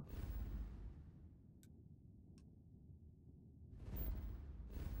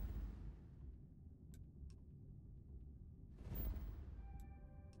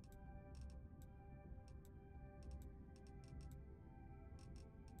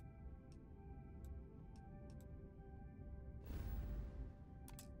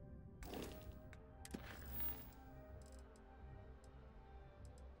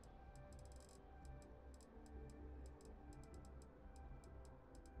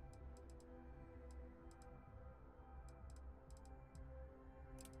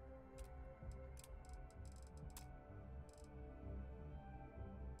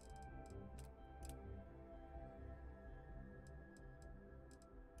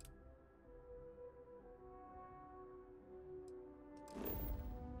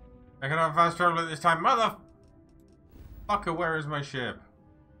 I cannot fast travel at this time. Motherfucker, where is my ship?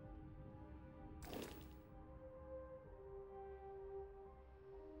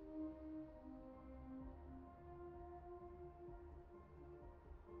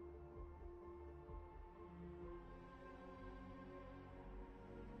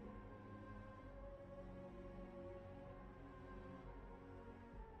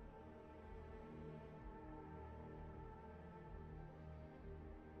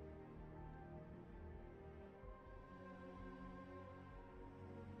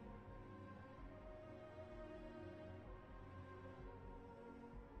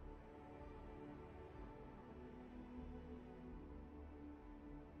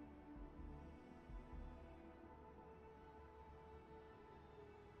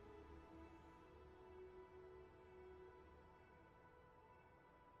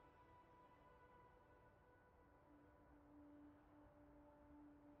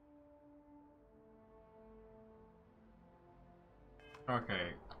 Okay.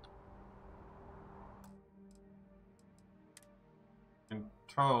 I'm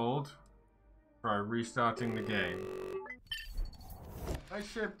told try restarting the game. My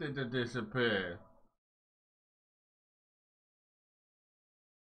ship did disappear.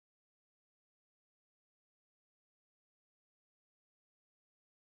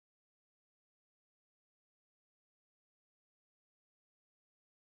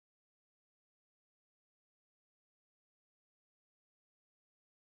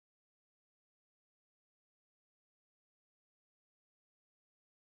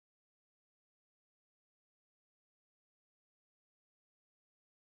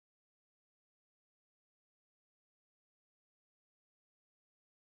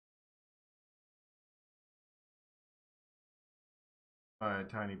 By a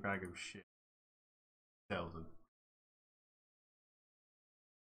tiny bag of shit. Zelda.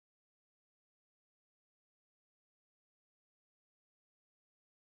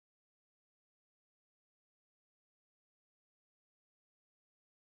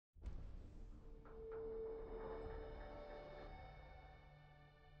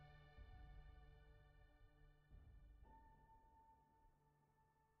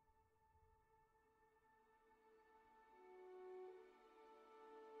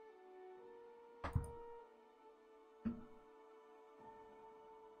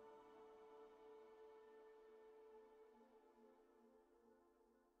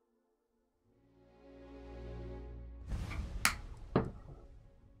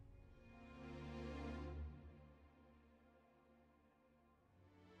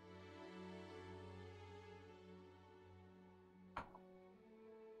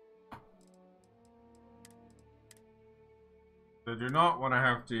 I do not want to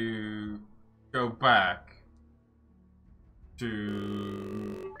have to go back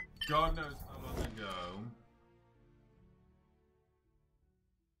to God knows how long ago.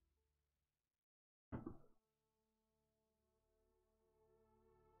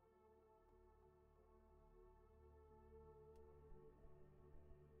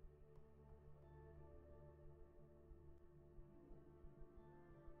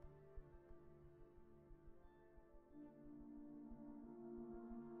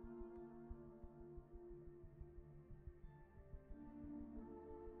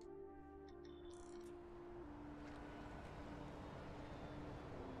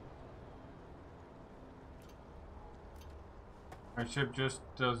 My ship just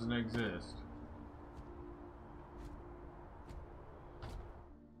doesn't exist.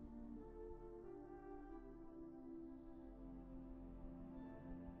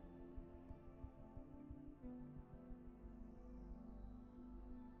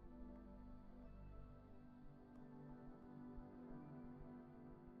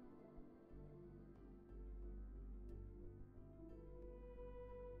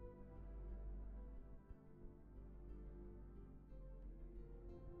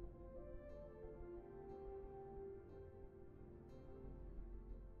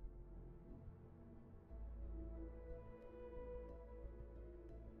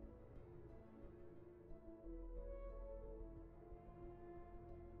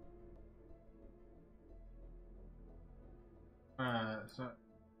 So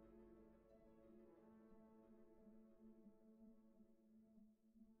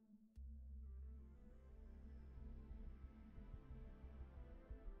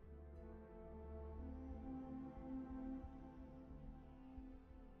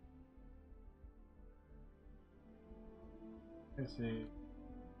let's see.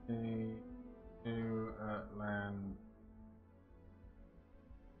 New land.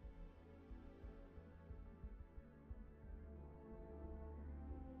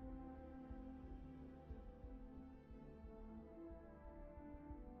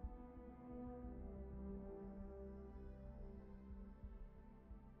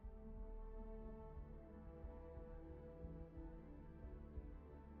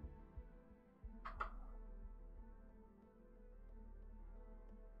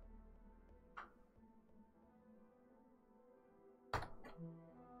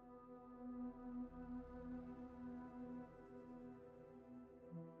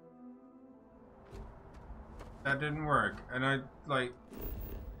 That didn't work, and I like.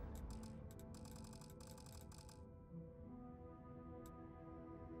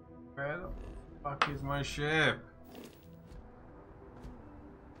 Where the fuck is my ship?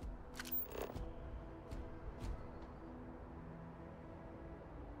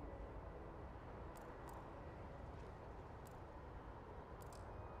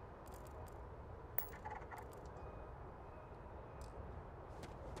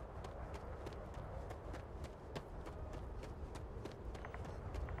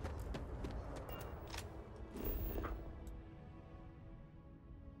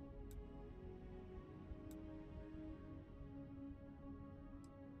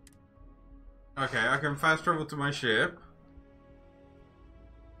 Okay, I can fast travel to my ship.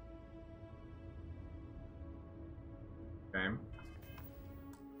 Okay.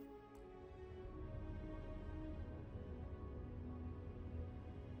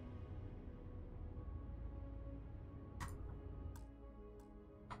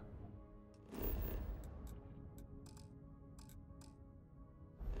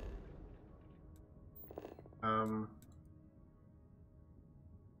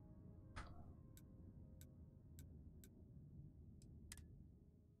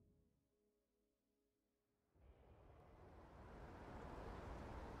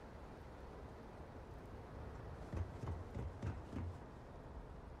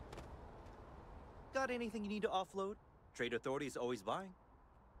 Got anything you need to offload? Trade Authority is always buying.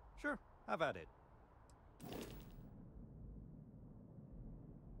 Sure, have at it.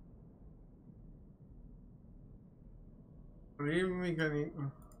 Leave me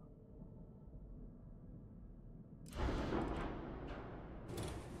getting.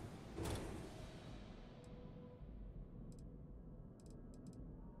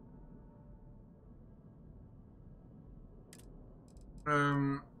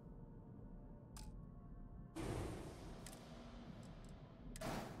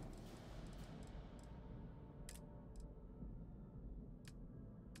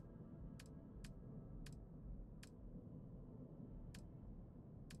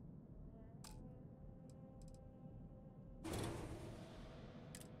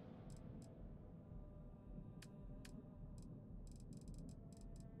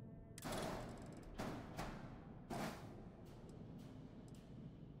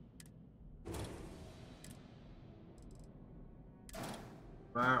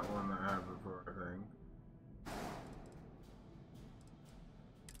 That one that I had before, I think.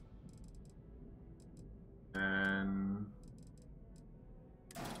 And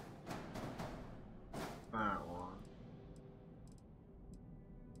that one.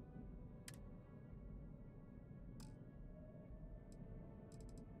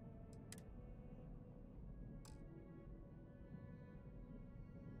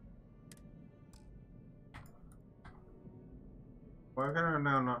 Why can I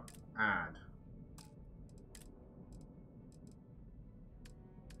now not add?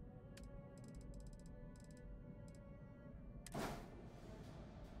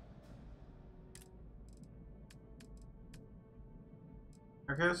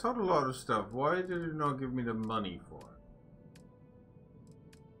 Okay, I sold a lot of stuff. Why did it not give me the money for it?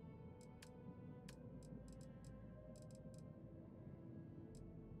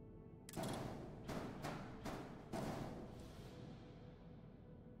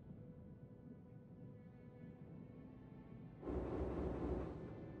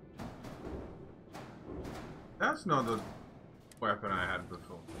 That's not the weapon I had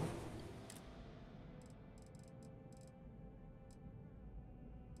before.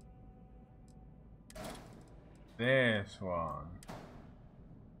 This one.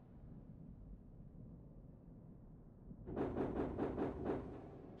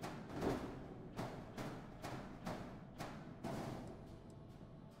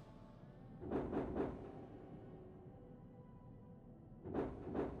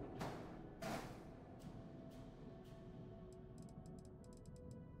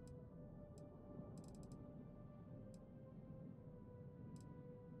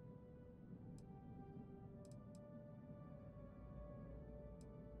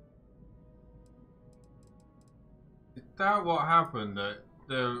 Is that what happened?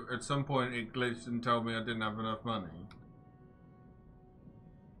 That at some point it glitched and told me I didn't have enough money?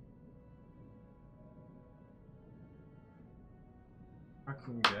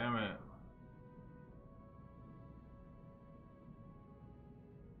 Fucking damn it.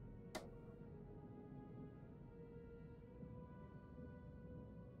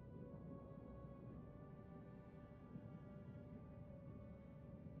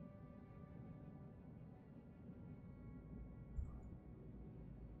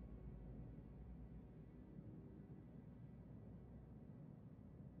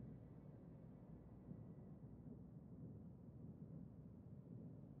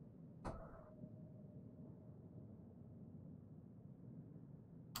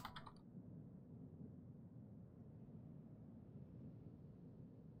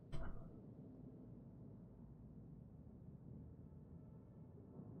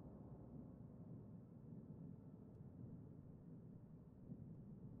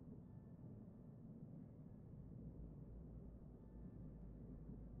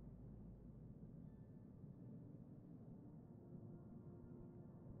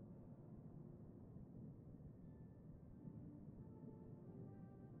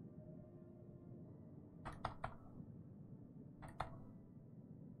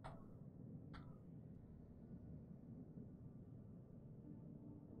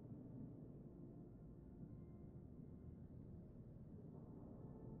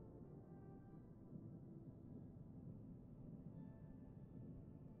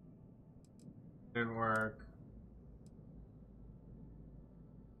 Didn't work.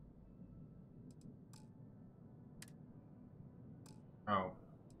 Oh.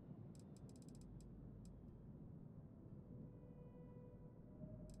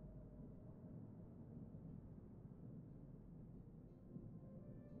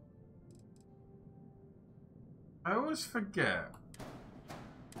 I always forget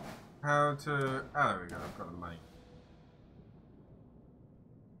how to... Oh, there we go, I've got the money.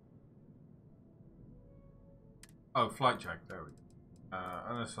 Oh, flight check, there we go.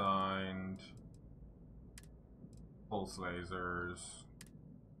 Unassigned. Pulse lasers.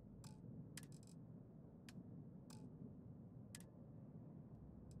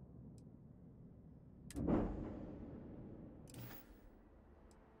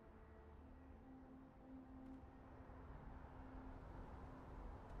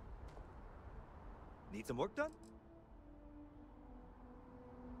 Need some work done?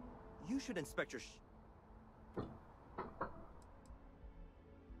 You should inspect your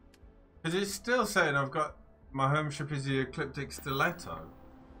Because it's still saying I've got... My home ship is the Ecliptic Stiletto.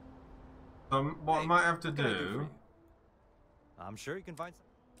 So what I might have to do... I'm sure you can find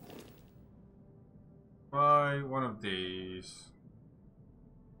some. Buy one of these.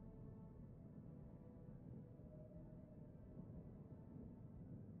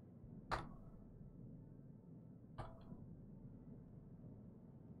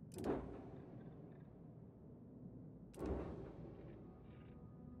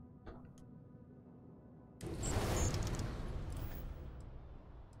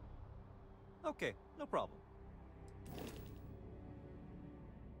 Okay, no problem.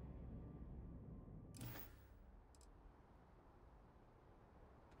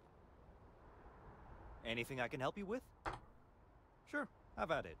 Anything I can help you with? Sure,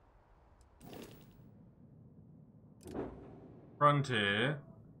 have at it. Frontier.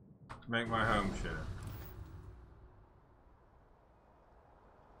 Make my home ship.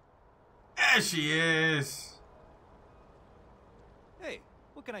 There she is! Hey,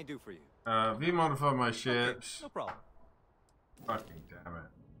 what can I do for you? V-modify my ships. Okay, no problem. Fucking damn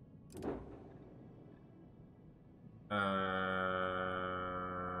it.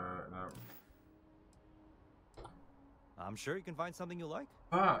 No. I'm sure you can find something you like.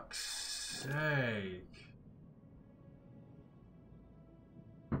 Fuck's sake.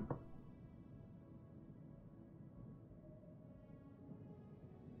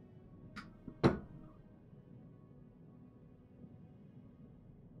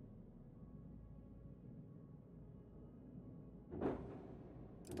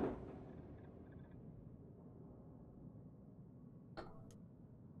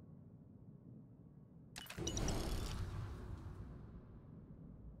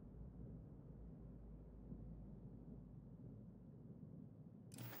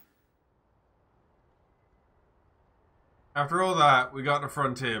 After all that, we got the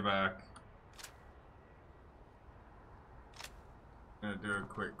Frontier back. I'm gonna do a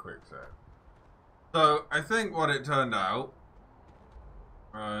quick set. So, I think what it turned out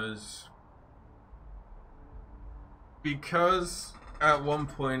was because at one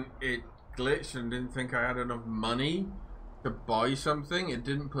point it glitched and didn't think I had enough money to buy something, it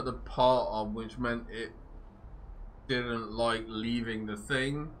didn't put the part on, which meant it didn't like leaving the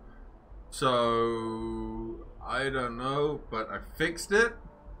thing. So I don't know, but I fixed it.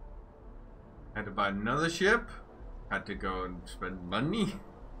 Had to buy another ship. Had to go and spend money.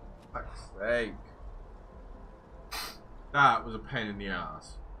 Fuck's sake. That was a pain in the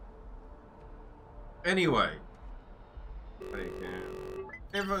ass. Anyway.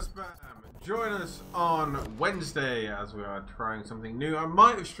 Info spam. Join us on Wednesday as we are trying something new. I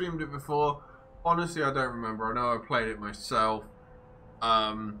might have streamed it before. Honestly, I don't remember. I know I played it myself.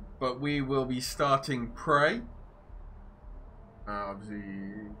 But we will be starting Prey. Obviously,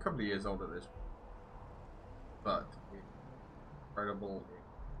 a couple of years old at this. But incredible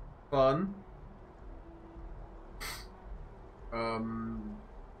fun. Dream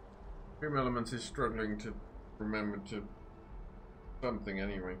Elements is struggling to remember to something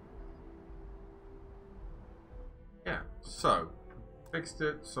anyway. Yeah, so fixed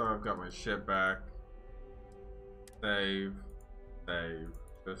it, so I've got my ship back. Save.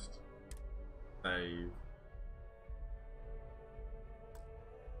 Just save.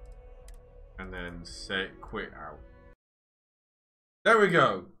 And then quit out. There we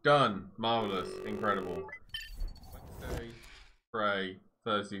go. Done. Marvelous. Incredible. Wednesday, Prey,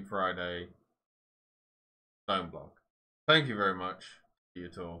 Thursday, Friday, Stone Block. Thank you very much. See you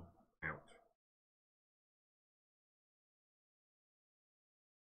all. Out.